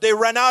 But they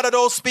ran out of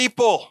those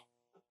people.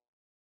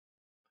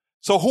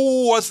 So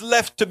who was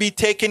left to be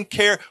taken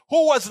care?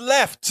 Who was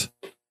left?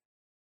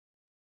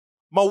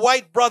 My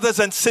white brothers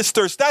and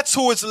sisters, that's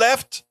who is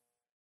left.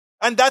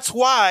 And that's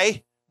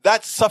why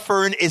that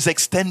suffering is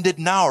extended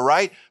now,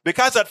 right?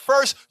 Because at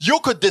first you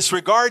could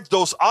disregard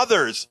those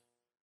others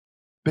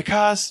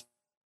because,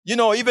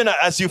 even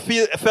as you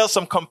felt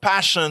some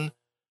compassion,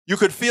 you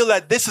could feel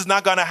that this is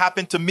not going to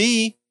happen to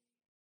me.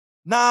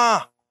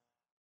 Nah,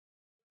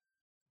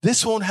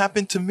 this won't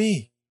happen to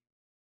me.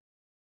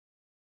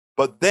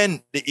 But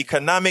then the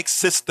economic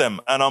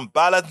system, an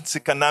unbalanced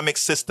economic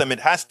system, it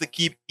has to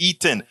keep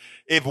eating.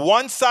 If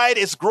one side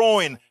is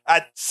growing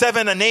at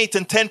 7 and 8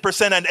 and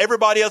 10% and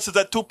everybody else is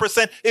at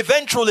 2%,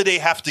 eventually they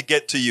have to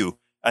get to you.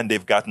 And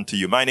they've gotten to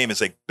you. My name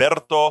is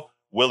Egberto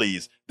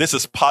Willies. This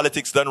is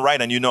Politics Done Right,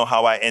 and you know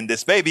how I end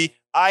this, baby.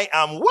 I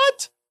am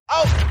what?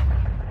 Out.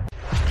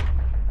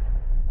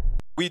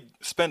 We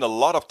spend a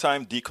lot of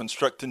time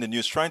deconstructing the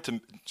news, trying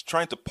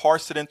to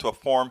parse it into a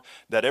form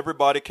that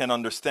everybody can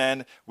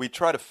understand. We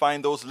try to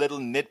find those little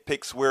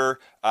nitpicks where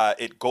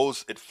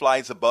it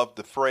flies above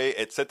the fray,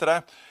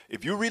 etc.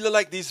 If you really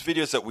like these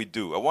videos that we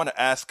do, I want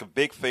to ask a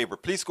big favor.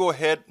 Please go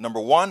ahead.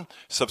 Number 1,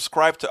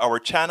 subscribe to our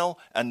channel.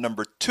 And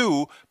number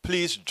 2,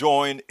 please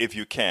join if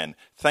you can.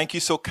 Thank you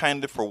so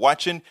kindly for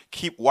watching.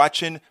 Keep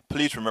watching.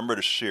 Please remember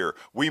to share.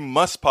 We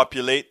must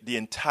populate the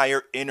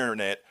entire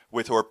internet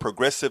with our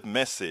progressive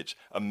message,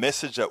 a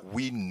message that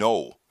we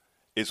know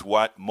is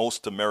what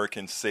most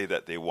Americans say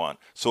that they want.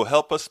 So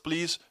help us,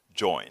 please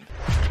join.